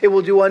gospel? It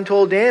will do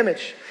untold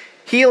damage.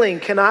 Healing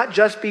cannot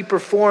just be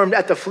performed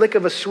at the flick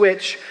of a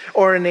switch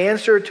or an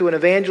answer to an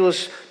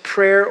evangelist's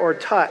prayer or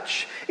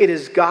touch. It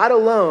is God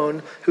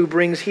alone who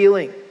brings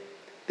healing.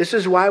 This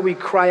is why we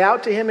cry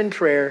out to him in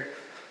prayer.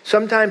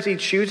 Sometimes he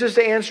chooses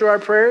to answer our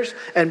prayers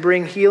and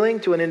bring healing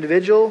to an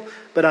individual,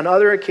 but on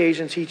other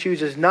occasions he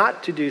chooses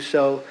not to do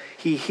so.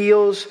 He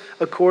heals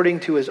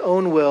according to his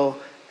own will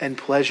and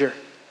pleasure.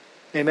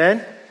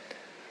 Amen?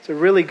 It's a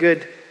really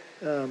good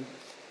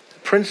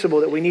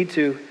principle that we need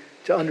to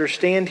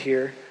understand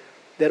here,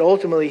 that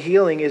ultimately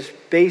healing is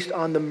based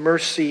on the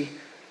mercy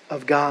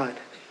of God,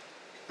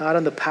 not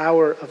on the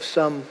power of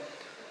some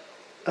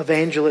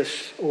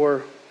evangelist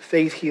or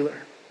faith healer.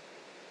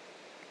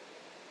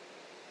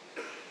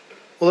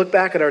 We'll look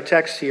back at our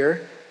text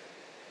here.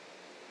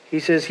 He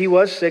says he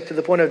was sick to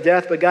the point of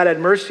death, but God had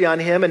mercy on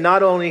him, and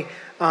not only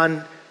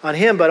on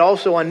him, but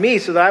also on me,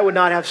 so that I would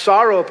not have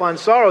sorrow upon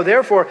sorrow.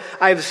 Therefore,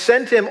 I have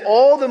sent him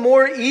all the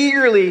more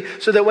eagerly,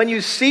 so that when you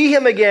see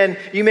him again,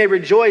 you may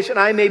rejoice, and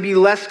I may be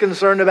less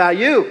concerned about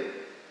you.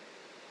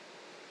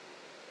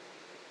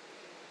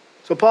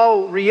 So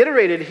Paul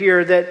reiterated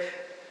here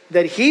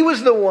that he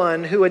was the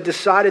one who had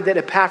decided that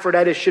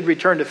Epaphroditus should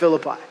return to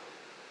Philippi.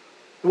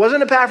 It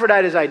wasn't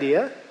Epaphroditus'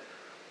 idea.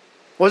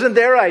 It wasn't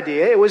their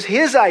idea. It was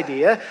his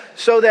idea,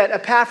 so that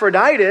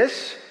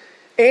Epaphroditus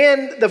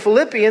and the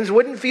Philippians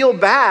wouldn't feel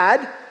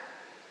bad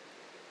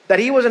that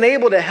he wasn't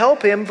able to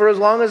help him for as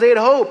long as they had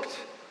hoped.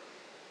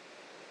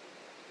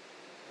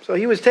 So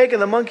he was taking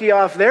the monkey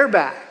off their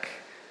back.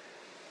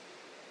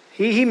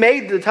 He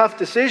made the tough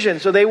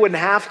decision so they wouldn't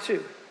have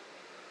to.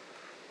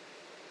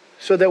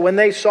 So that when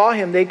they saw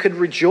him, they could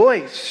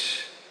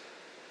rejoice.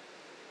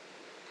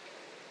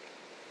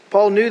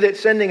 Paul knew that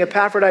sending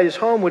Epaphroditus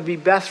home would be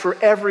best for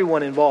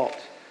everyone involved.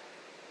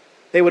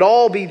 They would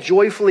all be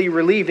joyfully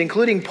relieved,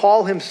 including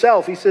Paul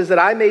himself. He says that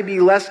I may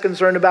be less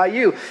concerned about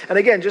you. And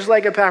again, just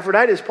like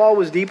Epaphroditus, Paul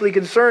was deeply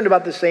concerned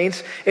about the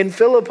saints in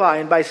Philippi.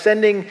 And by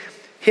sending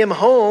him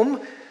home,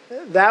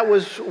 that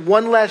was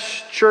one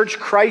less church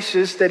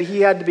crisis that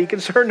he had to be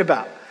concerned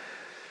about.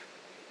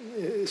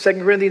 2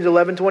 Corinthians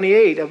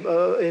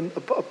 11:28,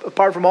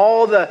 apart from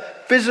all the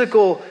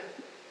physical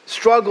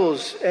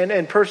struggles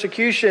and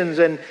persecutions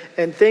and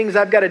things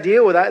I've got to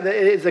deal with,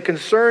 the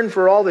concern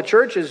for all the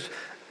churches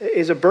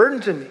is a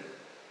burden to me.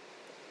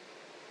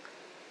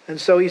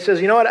 And so he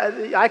says, you know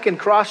what, I can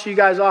cross you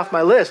guys off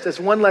my list. That's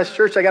one less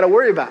church I got to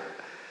worry about.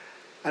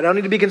 I don't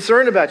need to be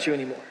concerned about you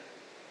anymore.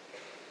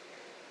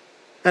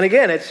 And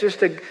again,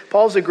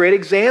 Paul's a great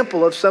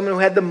example of someone who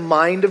had the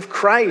mind of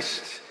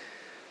Christ,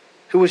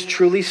 who was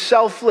truly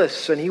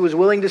selfless, and he was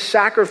willing to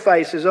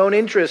sacrifice his own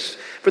interests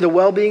for the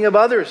well-being of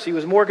others. He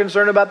was more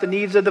concerned about the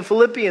needs of the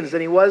Philippians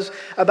than he was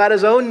about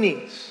his own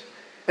needs.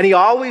 And he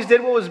always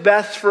did what was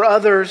best for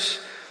others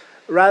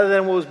rather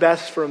than what was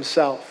best for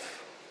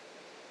himself.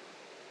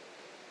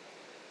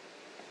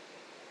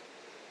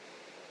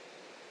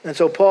 And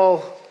so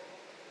Paul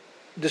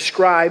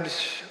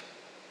describes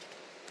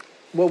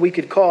what we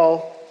could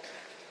call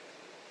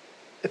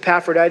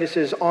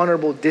Epaphroditus'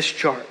 honorable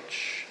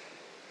discharge.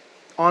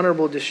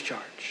 Honorable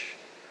discharge.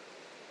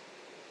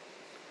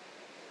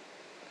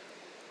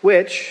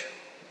 Which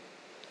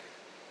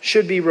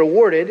should be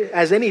rewarded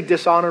as any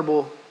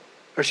honorable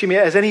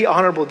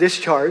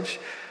discharge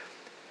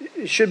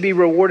should be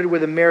rewarded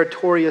with a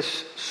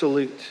meritorious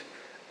salute.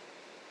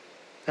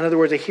 In other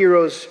words, a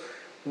hero's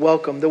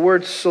welcome. The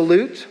word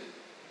salute,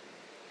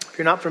 if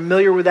you're not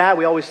familiar with that,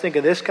 we always think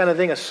of this kind of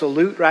thing, a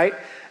salute, right?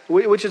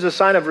 Which is a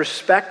sign of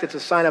respect. It's a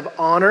sign of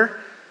honor.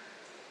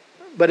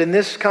 But in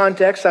this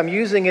context, I'm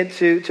using it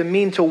to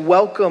mean to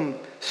welcome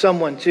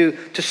someone, to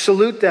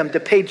salute them, to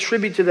pay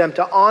tribute to them,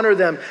 to honor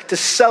them, to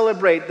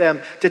celebrate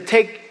them, to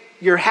take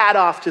your hat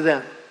off to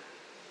them.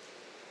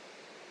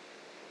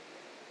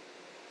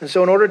 And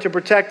so in order to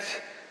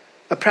protect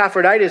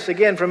Epaphroditus,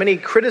 again, from any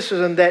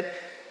criticism that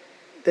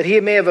he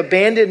may have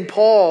abandoned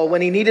Paul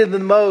when he needed him the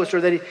most, or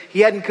that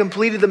he hadn't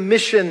completed the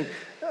mission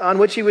on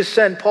which he was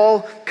sent,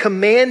 Paul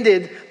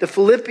commanded the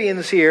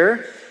Philippians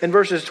here in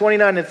verses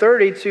 29 and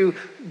 30 to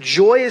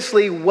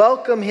joyously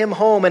welcome him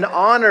home and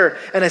honor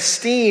and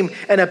esteem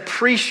and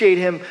appreciate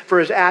him for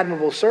his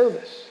admirable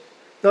service.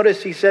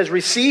 Notice he says,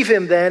 receive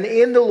him then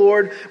in the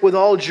Lord with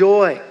all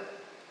joy.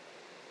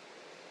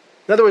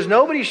 In other words,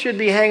 nobody should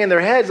be hanging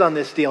their heads on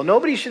this deal.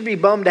 Nobody should be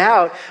bummed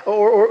out,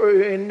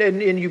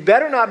 and you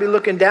better not be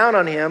looking down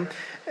on him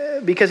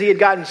because he had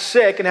gotten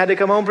sick and had to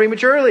come home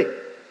prematurely.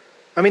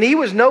 I mean, he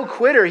was no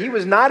quitter. He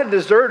was not a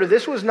deserter.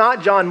 This was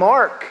not John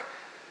Mark,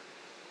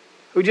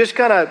 who just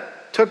kind of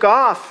took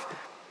off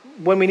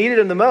when we needed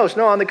him the most.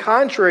 No, on the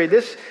contrary,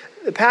 this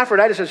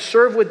Epaphroditus has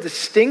served with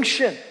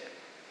distinction,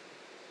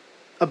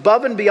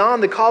 above and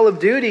beyond the call of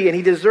duty, and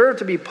he deserved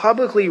to be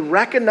publicly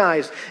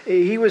recognized.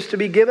 He was to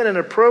be given an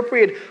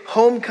appropriate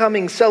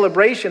homecoming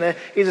celebration.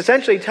 He's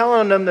essentially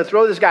telling them to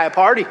throw this guy a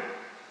party.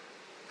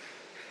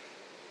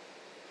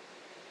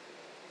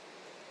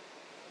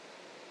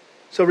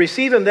 So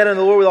receive him then in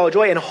the Lord with all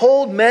joy, and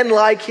hold men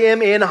like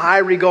him in high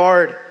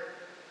regard.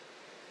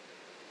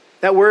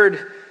 That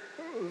word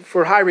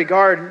for high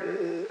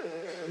regard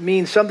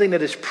means something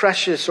that is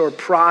precious or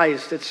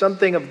prized. It's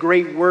something of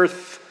great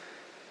worth,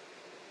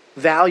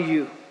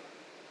 value.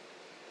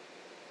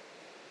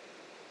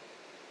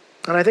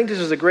 And I think this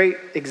is a great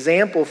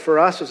example for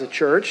us as a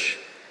church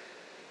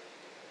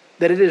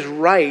that it is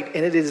right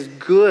and it is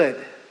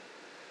good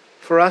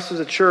for us as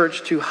a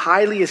church to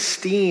highly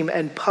esteem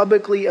and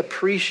publicly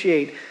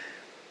appreciate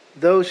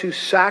those who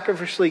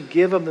sacrificially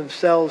give of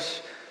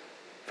themselves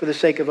for the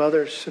sake of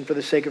others and for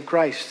the sake of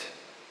Christ.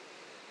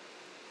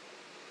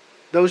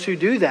 Those who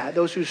do that,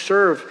 those who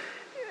serve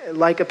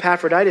like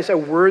Epaphroditus, are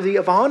worthy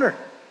of honor.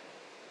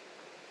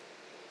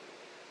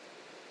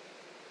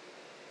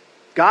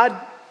 God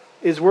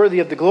is worthy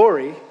of the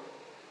glory,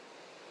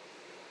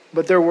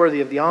 but they're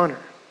worthy of the honor.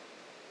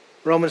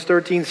 Romans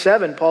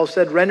 13:7, Paul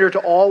said, render to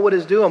all what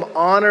is due him,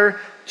 honor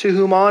to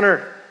whom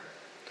honor.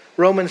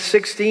 Romans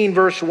 16,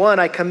 verse 1,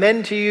 I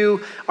commend to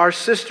you our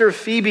sister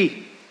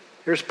Phoebe.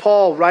 Here's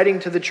Paul writing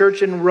to the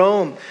church in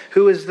Rome,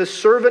 who is the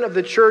servant of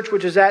the church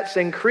which is at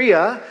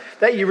Cenchrea,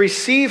 that you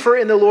receive her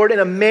in the Lord in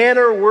a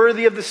manner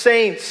worthy of the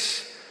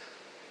saints,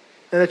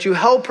 and that you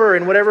help her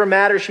in whatever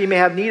matter she may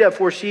have need of,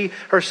 for she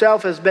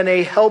herself has been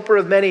a helper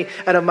of many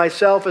and of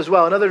myself as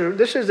well. In other words,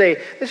 this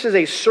is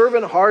a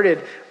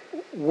servant-hearted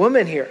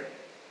woman here.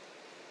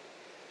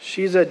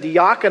 She's a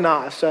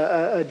diakonos,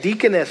 a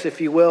deaconess,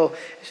 if you will.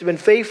 She's been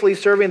faithfully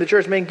serving the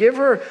church. Man, give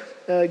her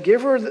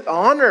the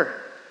honor.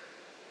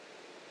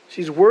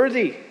 She's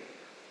worthy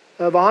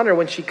of honor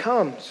when she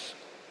comes.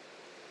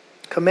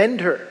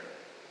 Commend her.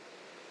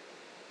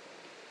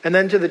 And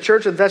then to the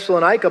church of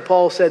Thessalonica,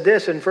 Paul said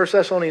this in 1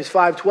 Thessalonians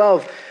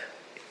 5:12.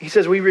 He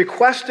says, we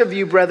request of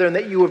you, brethren,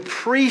 that you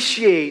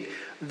appreciate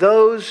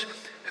those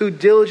who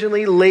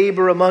diligently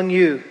labor among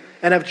you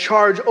and have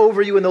charge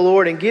over you in the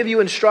Lord and give you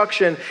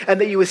instruction,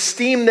 and that you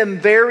esteem them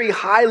very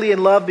highly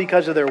in love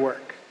because of their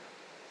work.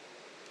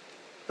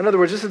 In other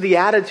words, this is the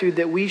attitude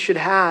that we should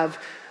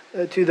have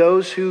to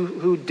those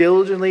who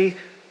diligently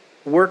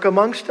work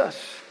amongst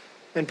us.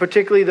 And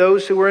particularly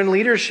those who are in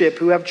leadership,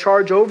 who have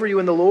charge over you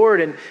in the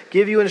Lord and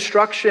give you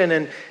instruction,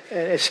 and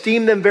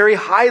esteem them very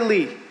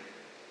highly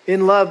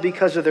in love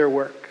because of their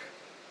work.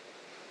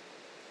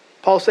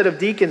 Paul said of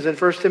deacons in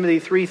 1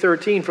 Timothy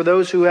 3:13, for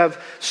those who have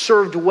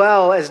served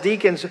well as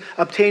deacons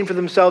obtain for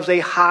themselves a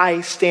high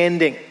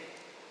standing.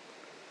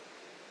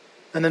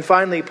 And then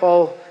finally,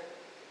 Paul,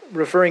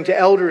 referring to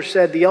elders,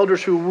 said the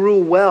elders who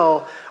rule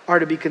well are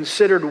to be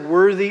considered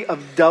worthy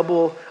of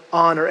double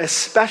honor,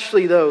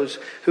 especially those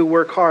who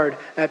work hard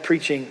at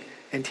preaching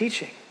and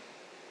teaching.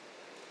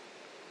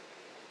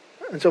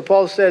 And so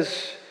Paul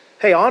says,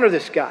 hey, honor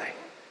this guy.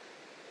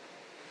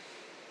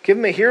 Give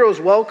him a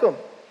hero's welcome.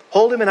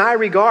 Hold him in high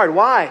regard.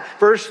 Why?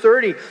 Verse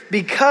 30,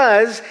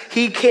 because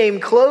he came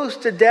close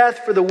to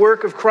death for the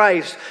work of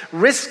Christ,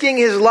 risking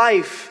his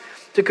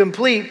life to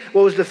complete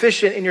what was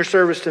deficient in your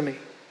service to me.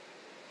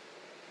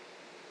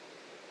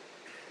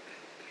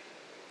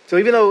 So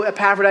even though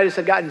Epaphroditus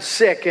had gotten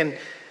sick and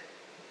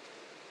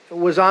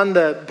was on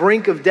the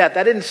brink of death,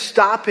 that didn't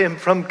stop him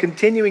from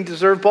continuing to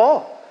serve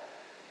Paul.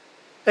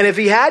 And if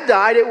he had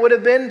died, it would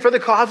have been for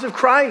the cause of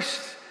Christ.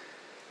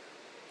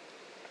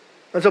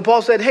 And so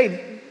Paul said,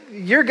 hey,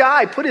 your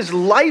guy put his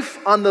life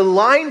on the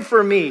line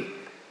for me.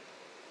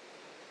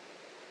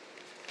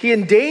 He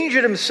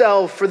endangered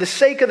himself for the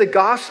sake of the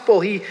gospel.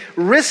 He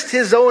risked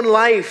his own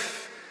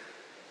life.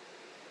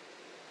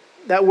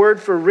 That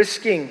word for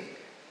risking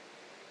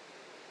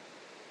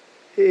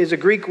is a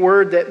Greek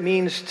word that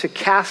means to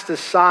cast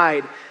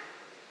aside.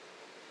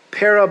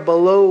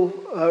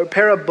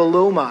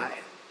 Parabolomai.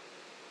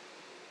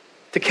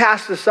 To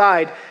cast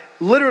aside,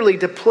 literally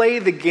to play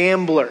the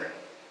gambler.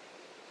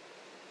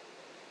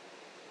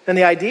 And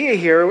the idea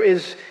here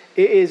is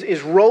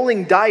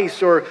rolling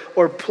dice or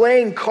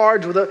playing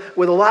cards with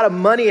a lot of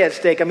money at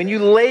stake. I mean, you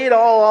lay it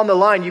all on the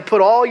line. You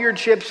put all your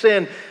chips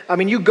in. I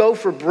mean, you go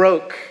for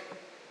broke.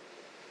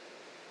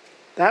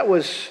 That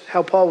was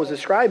how Paul was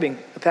describing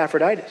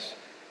Epaphroditus.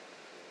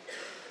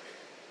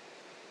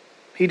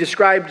 He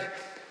described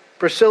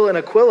Priscilla and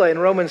Aquila in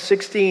Romans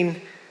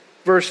 16,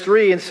 verse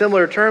 3. In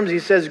similar terms, he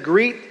says,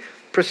 "Greet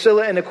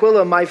Priscilla and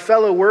Aquila, my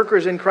fellow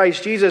workers in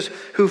Christ Jesus,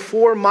 who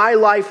for my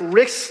life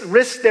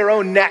risked their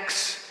own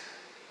necks."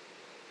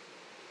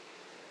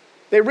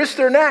 They risked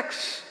their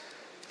necks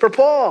for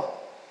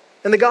Paul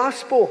and the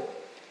gospel.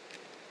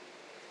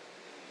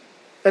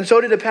 And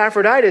so did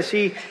Epaphroditus.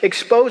 He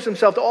exposed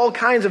himself to all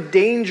kinds of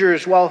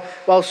dangers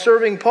while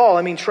serving Paul.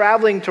 I mean,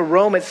 traveling to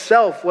Rome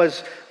itself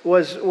was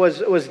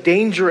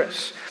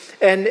dangerous.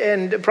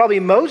 And probably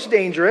most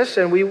dangerous,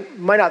 and we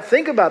might not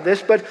think about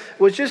this, but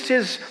was just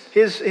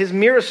his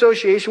mere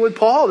association with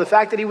Paul. The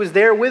fact that he was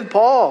there with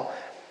Paul.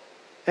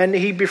 And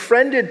he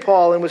befriended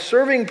Paul and was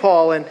serving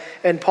Paul.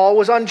 And Paul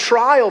was on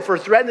trial for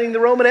threatening the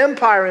Roman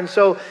Empire. And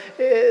so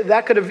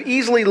that could have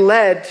easily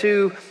led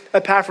to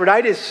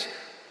Epaphroditus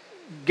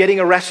getting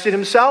arrested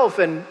himself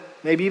and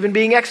maybe even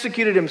being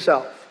executed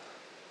himself.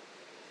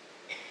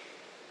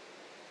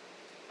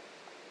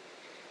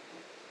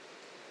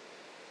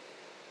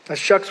 As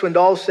Chuck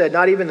Swindoll said,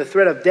 not even the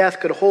threat of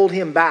death could hold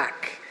him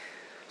back.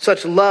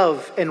 Such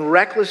love and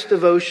reckless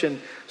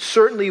devotion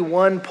certainly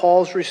won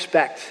Paul's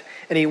respect,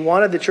 and he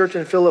wanted the church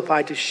in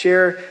Philippi to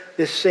share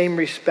this same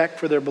respect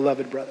for their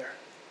beloved brother.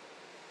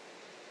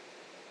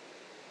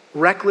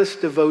 Reckless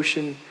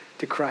devotion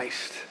to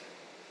Christ.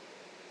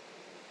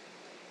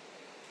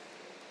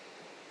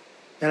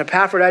 And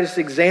Epaphroditus'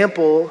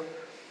 example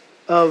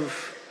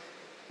of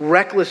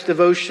reckless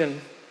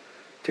devotion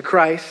to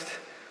Christ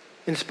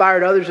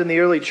inspired others in the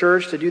early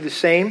church to do the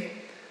same.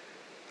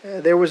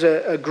 There was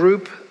a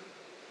group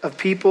of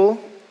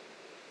people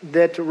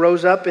that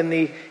rose up in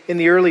the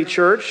early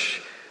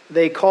church.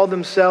 They called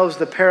themselves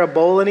the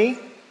Parabolani,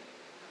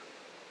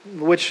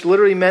 which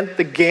literally meant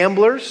the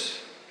gamblers.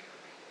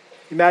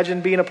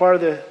 Imagine being a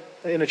part of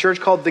in a church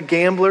called the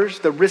gamblers,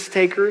 the risk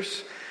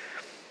takers.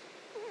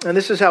 And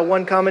this is how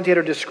one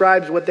commentator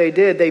describes what they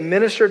did. They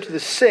ministered to the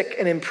sick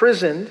and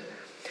imprisoned,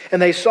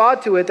 and they saw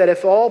to it that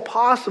if all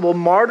possible,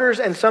 martyrs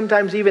and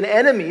sometimes even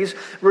enemies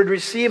would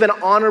receive an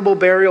honorable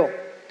burial.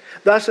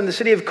 Thus, in the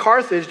city of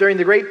Carthage, during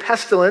the great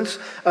pestilence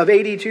of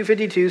AD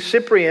 252,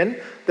 Cyprian,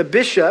 the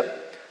bishop,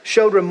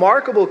 showed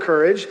remarkable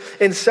courage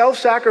in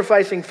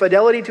self-sacrificing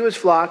fidelity to his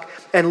flock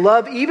and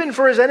love even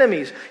for his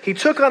enemies. He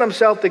took on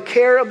himself the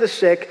care of the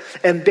sick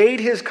and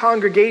bade his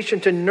congregation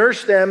to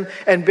nurse them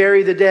and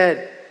bury the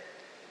dead.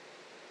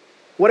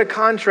 What a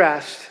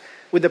contrast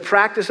with the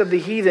practice of the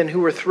heathen who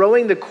were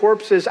throwing the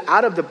corpses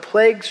out of the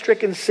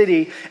plague-stricken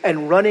city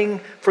and running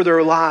for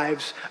their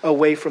lives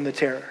away from the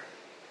terror.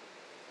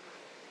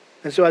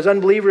 And so as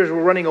unbelievers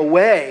were running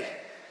away,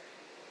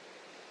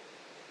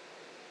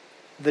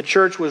 the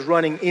church was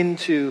running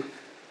into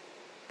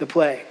the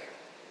plague.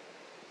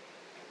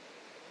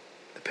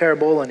 The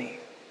Parabolani,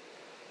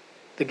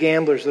 the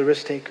gamblers, the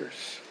risk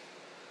takers.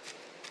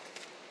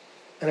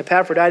 And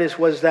Epaphroditus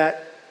was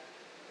that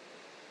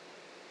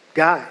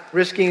guy,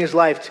 risking his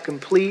life to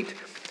complete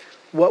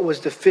what was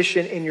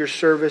deficient in your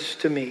service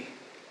to me.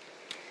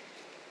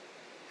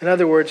 In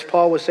other words,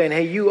 Paul was saying,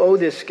 hey, you owe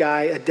this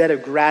guy a debt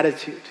of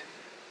gratitude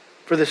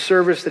for the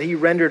service that he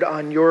rendered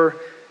on your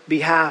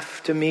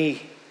behalf to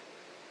me.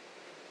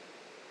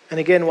 And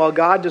again, while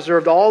God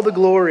deserved all the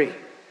glory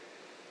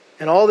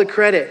and all the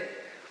credit,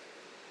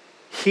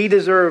 he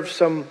deserved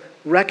some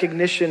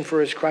recognition for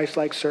his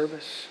Christ-like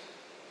service.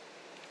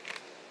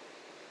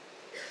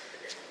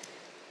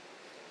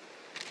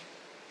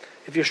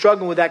 If you're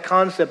struggling with that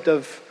concept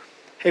of,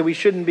 hey, we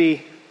shouldn't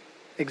be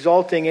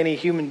exalting any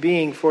human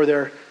being for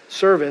their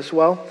service,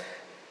 well,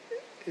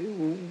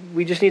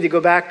 we just need to go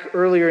back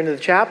earlier into the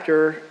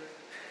chapter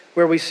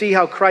where we see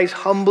how Christ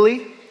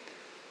humbly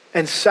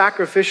and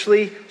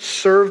sacrificially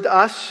served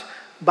us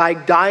by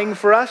dying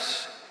for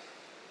us.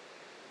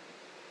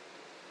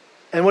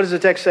 And what does the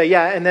text say?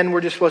 Yeah, and then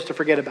we're just supposed to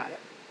forget about it.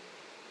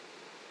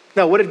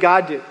 No, what did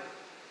God do?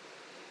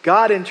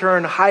 God in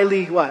turn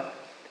highly what?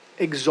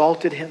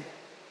 Exalted him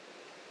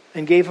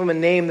and gave him a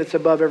name that's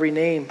above every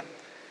name.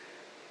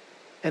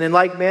 And in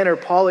like manner,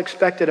 Paul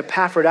expected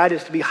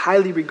Epaphroditus to be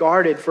highly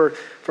regarded for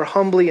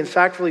humbly and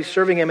sacrificially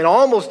serving him and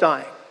almost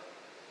dying.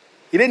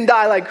 He didn't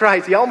die like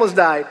Christ. He almost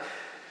died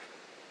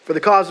for the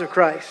cause of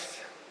Christ.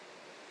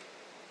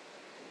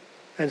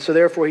 And so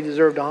therefore he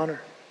deserved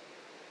honor.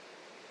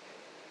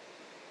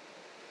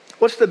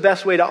 What's the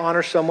best way to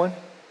honor someone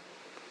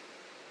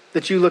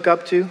that you look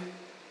up to?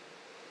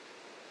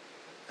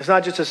 It's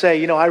not just to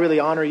say, I really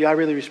honor you, I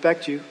really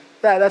respect you.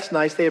 That's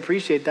nice, they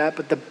appreciate that.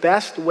 But the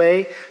best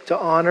way to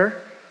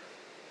honor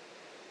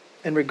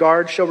and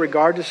show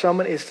regard to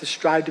someone is to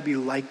strive to be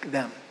like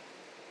them.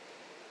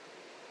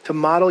 To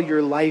model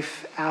your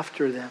life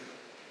after them.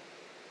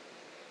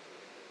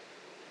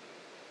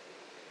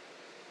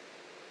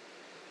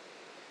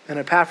 And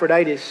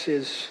Epaphroditus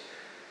is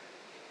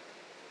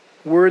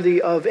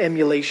worthy of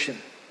emulation.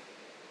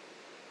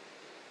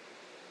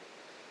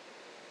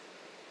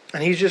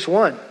 And he's just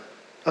one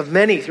of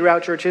many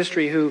throughout church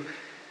history who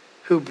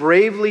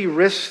bravely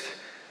risked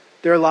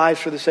their lives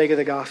for the sake of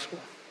the gospel.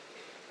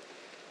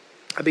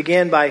 I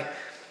began by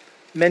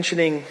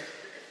mentioning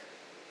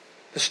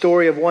the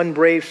story of one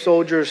brave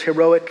soldier's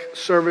heroic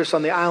service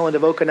on the island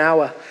of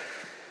Okinawa.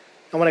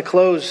 I want to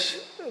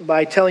close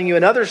by telling you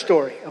another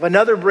story of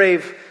another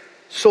brave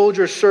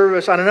soldier's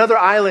service on another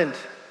island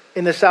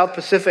in the South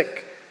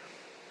Pacific.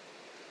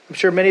 I'm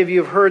sure many of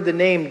you have heard the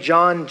name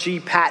John G.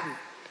 Patton.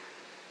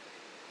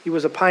 He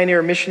was a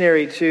pioneer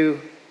missionary to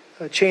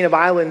a chain of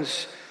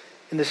islands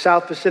in the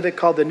South Pacific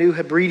called the New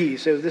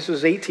Hebrides. This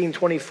was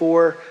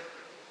 1824,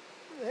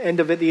 end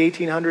of the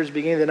 1800s,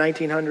 beginning of the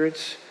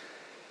 1900s.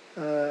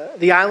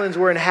 The islands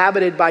were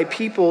inhabited by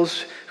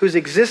peoples whose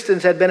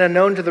existence had been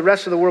unknown to the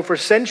rest of the world for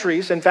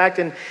centuries. In fact,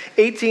 in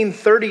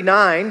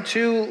 1839,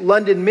 2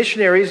 London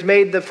missionaries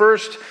made the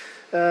first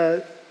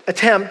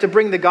attempt to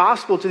bring the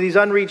gospel to these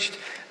unreached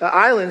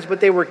islands, but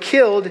they were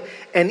killed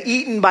and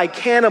eaten by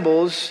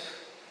cannibals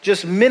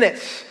just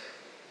minutes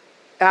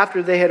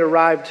after they had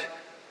arrived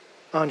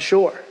on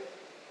shore.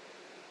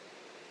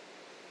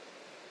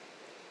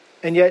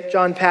 And yet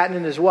John Patton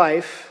and his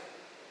wife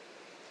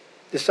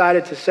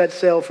decided to set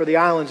sail for the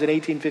islands in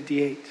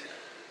 1858.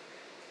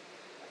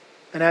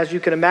 And as you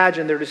can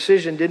imagine, their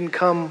decision didn't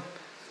come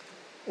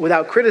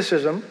without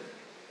criticism.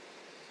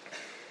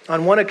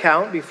 On one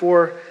account,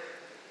 before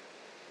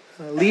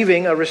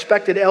leaving, a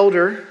respected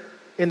elder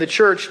in the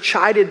church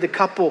chided the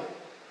couple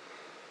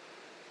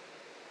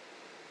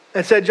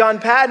and said, "John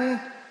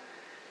Patton,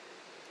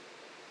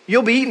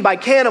 you'll be eaten by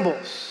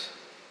cannibals."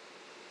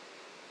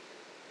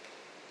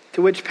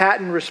 To which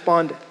Patton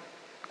responded,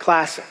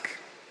 classic,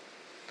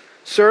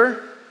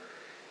 "Sir,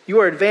 you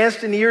are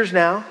advanced in years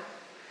now,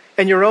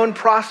 and your own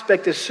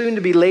prospect is soon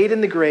to be laid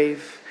in the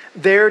grave,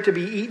 there to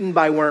be eaten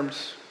by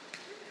worms.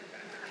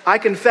 I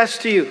confess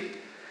to you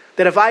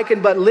that if I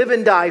can but live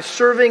and die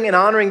serving and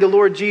honoring the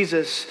Lord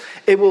Jesus,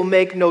 it will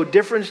make no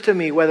difference to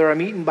me whether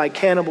I'm eaten by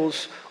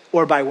cannibals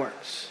or by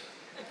worms."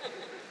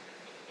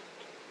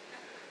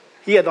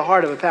 He had the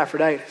heart of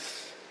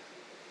Epaphroditus.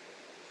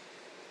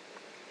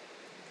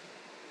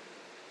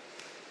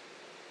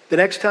 The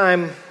next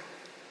time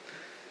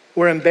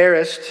we're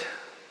embarrassed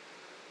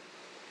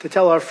to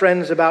tell our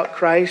friends about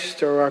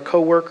Christ, or our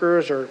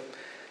coworkers or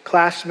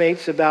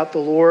classmates about the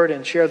Lord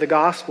and share the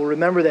gospel,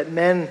 remember that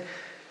men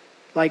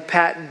like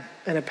Patton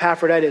and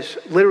Epaphroditus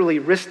literally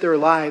risked their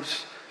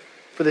lives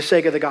for the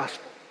sake of the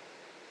gospel.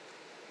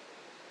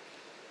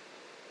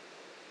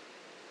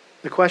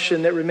 The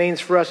question that remains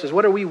for us is,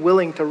 what are we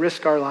willing to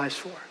risk our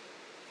lives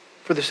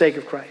for the sake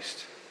of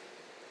Christ?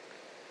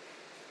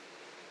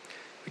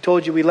 We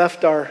told you we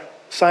left our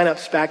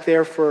sign-ups back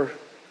there for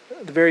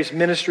the various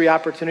ministry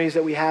opportunities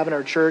that we have in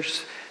our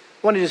church.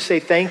 I want to just say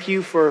thank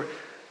you for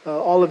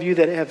all of you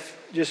that have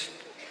just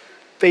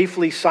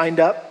faithfully signed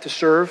up to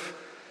serve.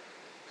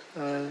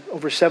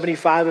 Over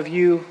 75 of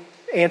you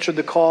answered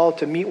the call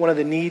to meet one of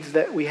the needs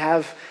that we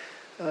have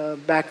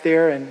back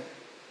there.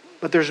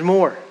 But there's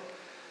more.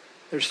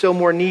 There's still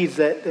more needs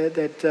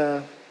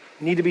that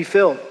need to be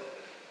filled.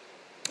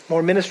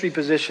 More ministry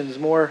positions,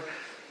 more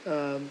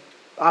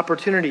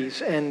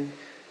opportunities. And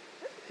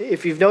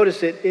if you've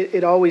noticed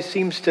it always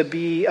seems to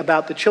be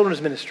about the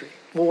children's ministry.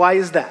 Well, why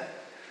is that?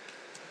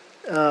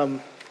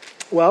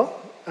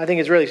 Well, I think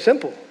it's really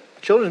simple.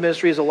 Children's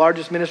ministry is the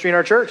largest ministry in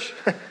our church.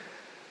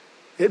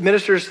 It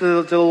ministers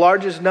to the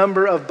largest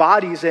number of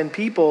bodies and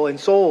people and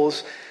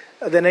souls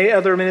than any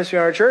other ministry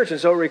in our church. And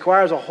so it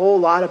requires a whole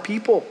lot of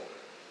people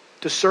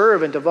to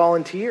serve and to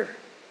volunteer.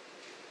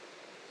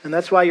 And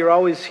that's why you're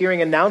always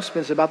hearing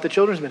announcements about the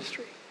children's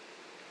ministry.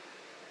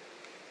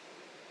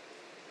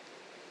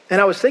 And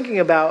I was thinking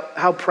about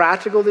how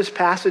practical this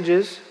passage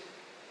is,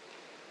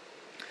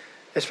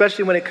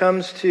 especially when it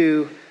comes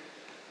to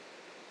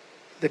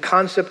the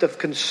concept of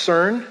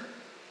concern.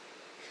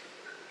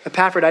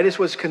 Epaphroditus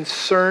was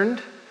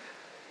concerned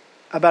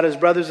about his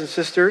brothers and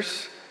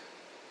sisters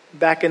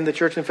back in the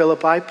church in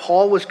Philippi.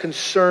 Paul was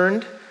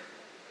concerned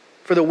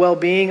for the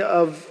well-being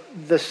of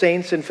the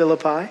saints in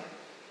Philippi.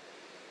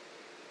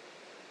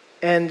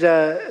 And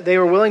they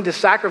were willing to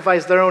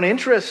sacrifice their own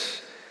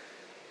interests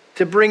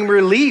to bring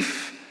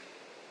relief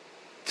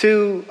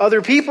to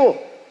other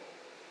people.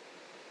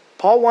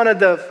 Paul wanted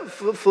the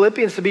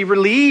Philippians to be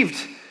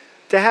relieved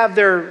to have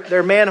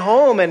their man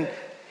home, and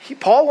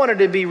Paul wanted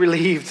to be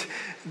relieved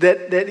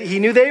that he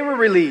knew they were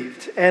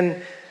relieved.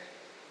 And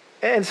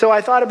so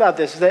I thought about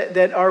this,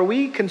 that are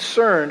we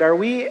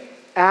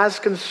as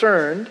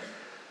concerned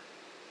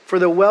for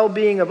the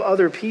well-being of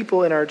other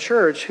people in our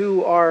church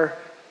who are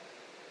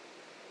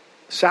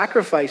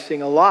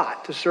sacrificing a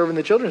lot to serve in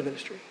the children's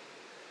ministry?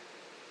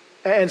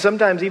 And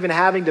sometimes even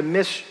having to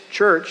miss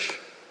church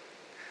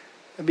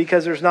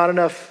because there's not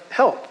enough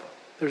help.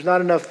 There's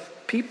not enough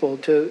people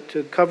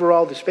to cover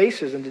all the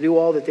spaces and to do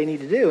all that they need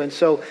to do. And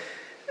so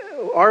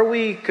are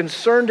we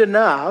concerned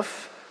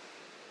enough?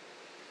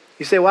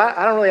 You say, well,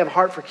 I don't really have a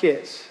heart for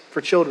kids,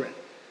 for children.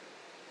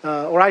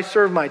 Or I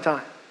served my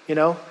time,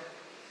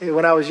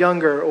 when I was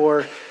younger.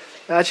 Or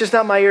that's just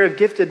not my area of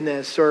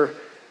giftedness. Or,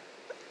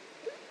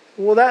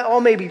 well, that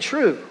all may be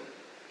true.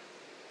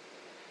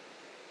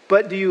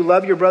 But do you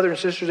love your brothers and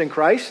sisters in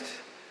Christ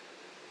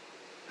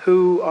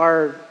who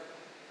are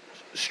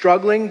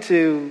struggling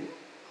to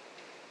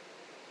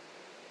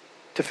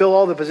to fill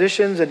all the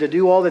positions and to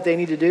do all that they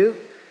need to do?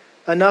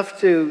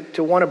 Enough to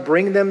want to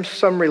bring them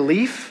some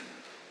relief?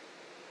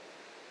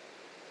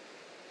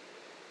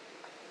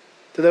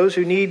 To those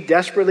who need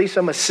desperately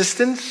some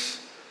assistance?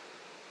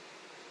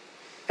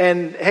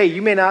 And hey,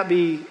 you may not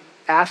be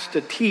asked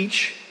to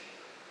teach.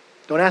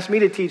 Don't ask me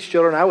to teach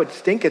children. I would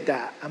stink at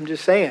that. I'm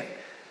just saying.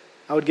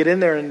 I would get in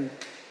there and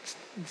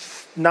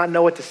not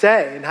know what to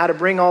say and how to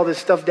bring all this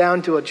stuff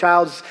down to a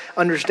child's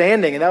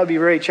understanding. And that would be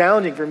very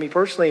challenging for me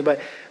personally. But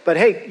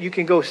hey, you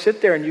can go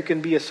sit there and you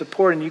can be a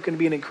support and you can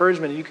be an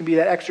encouragement and you can be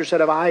that extra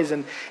set of eyes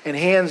and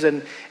hands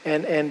and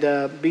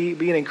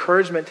be an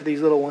encouragement to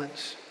these little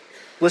ones.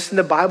 Listen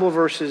to Bible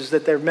verses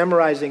that they're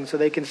memorizing so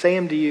they can say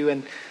them to you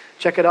and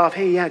check it off.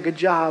 Hey, yeah, good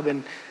job.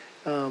 And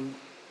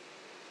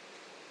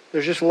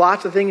there's just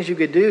lots of things you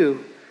could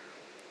do.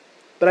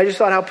 But I just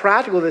thought how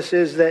practical this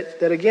is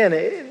that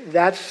again,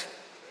 that's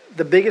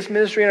the biggest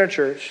ministry in our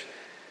church.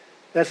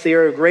 That's the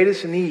area of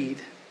greatest need.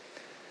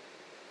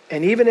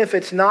 And even if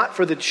it's not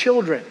for the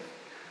children,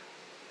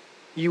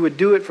 you would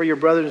do it for your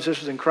brothers and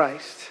sisters in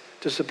Christ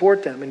to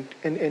support them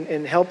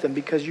and help them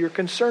because you're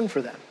concerned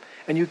for them.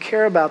 And you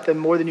care about them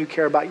more than you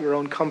care about your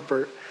own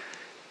comfort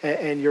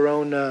and your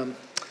own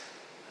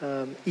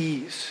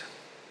ease.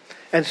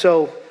 And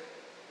so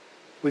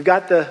we've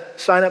got the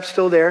sign up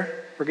still there.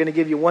 We're going to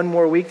give you one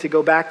more week to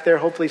go back there.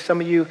 Hopefully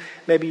some of you,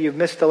 maybe you've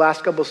missed the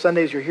last couple of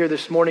Sundays. You're here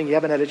this morning. You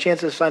haven't had a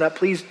chance to sign up.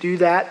 Please do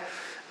that.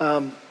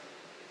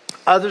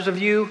 Others of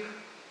you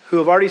who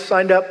have already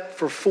signed up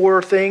for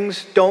 4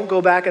 things, don't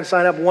go back and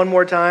sign up one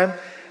more time.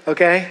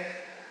 Okay?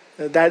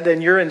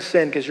 Then you're in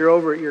sin because you're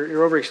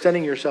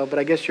overextending yourself. But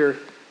I guess you're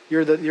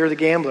the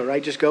gambler,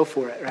 right? Just go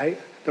for it, right?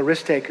 The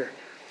risk taker.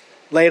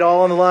 Lay it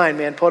all on the line,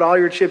 man. Put all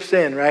your chips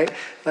in, right?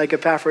 Like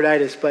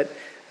Epaphroditus. But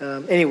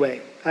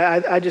anyway,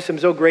 I just am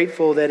so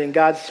grateful that in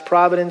God's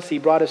providence, He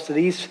brought us to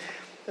these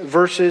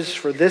verses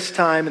for this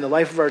time in the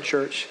life of our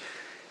church.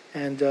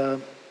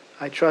 And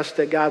I trust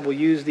that God will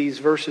use these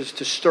verses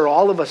to stir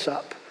all of us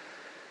up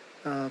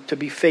to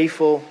be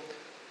faithful,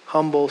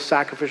 humble,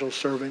 sacrificial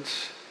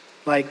servants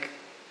like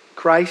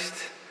Christ,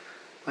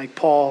 like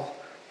Paul,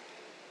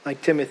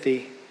 like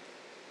Timothy,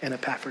 and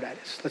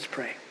Epaphroditus. Let's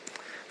pray.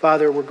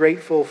 Father, we're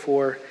grateful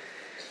for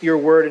your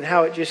word and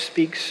how it just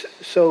speaks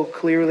so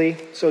clearly,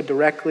 so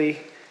directly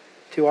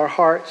to our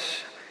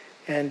hearts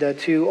and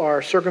to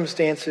our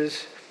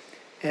circumstances.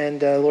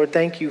 And Lord,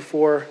 thank you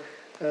for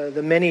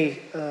the many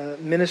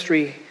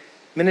ministries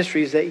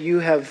that you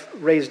have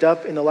raised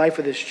up in the life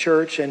of this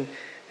church. And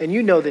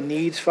you know the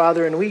needs,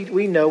 Father, and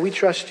we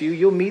trust you.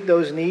 You'll meet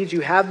those needs.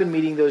 You have been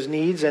meeting those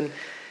needs. And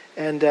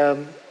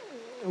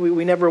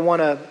we never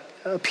want to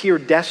appear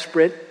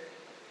desperate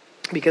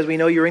because we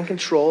know you're in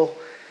control.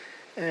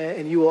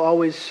 And you will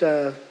always,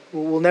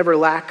 will never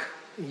lack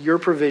your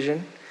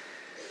provision.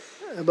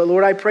 But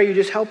Lord, I pray you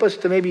just help us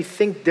to maybe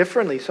think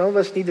differently. Some of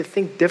us need to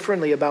think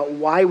differently about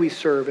why we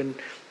serve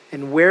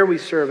and where we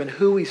serve and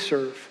who we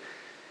serve.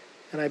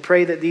 And I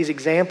pray that these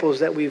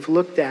examples that we've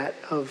looked at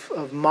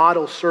of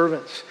model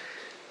servants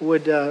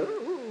would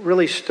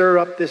really stir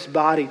up this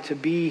body to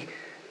be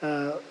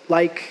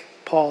like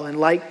Paul and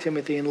like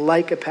Timothy and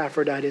like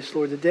Epaphroditus,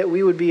 Lord, that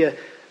we would be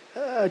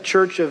a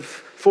church of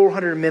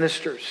 400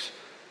 ministers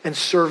and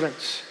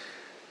servants.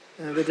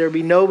 That there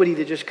be nobody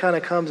that just kind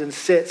of comes and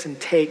sits and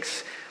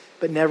takes,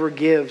 but never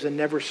gives and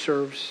never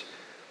serves.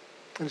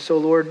 And so,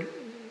 Lord,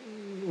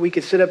 we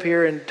could sit up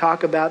here and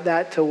talk about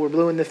that till we're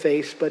blue in the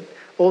face, but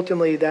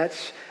ultimately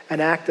that's an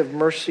act of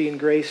mercy and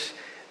grace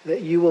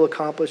that you will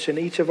accomplish in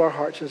each of our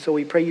hearts. And so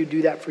we pray you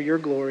do that for your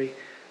glory.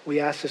 We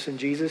ask this in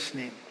Jesus'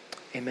 name.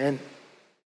 Amen.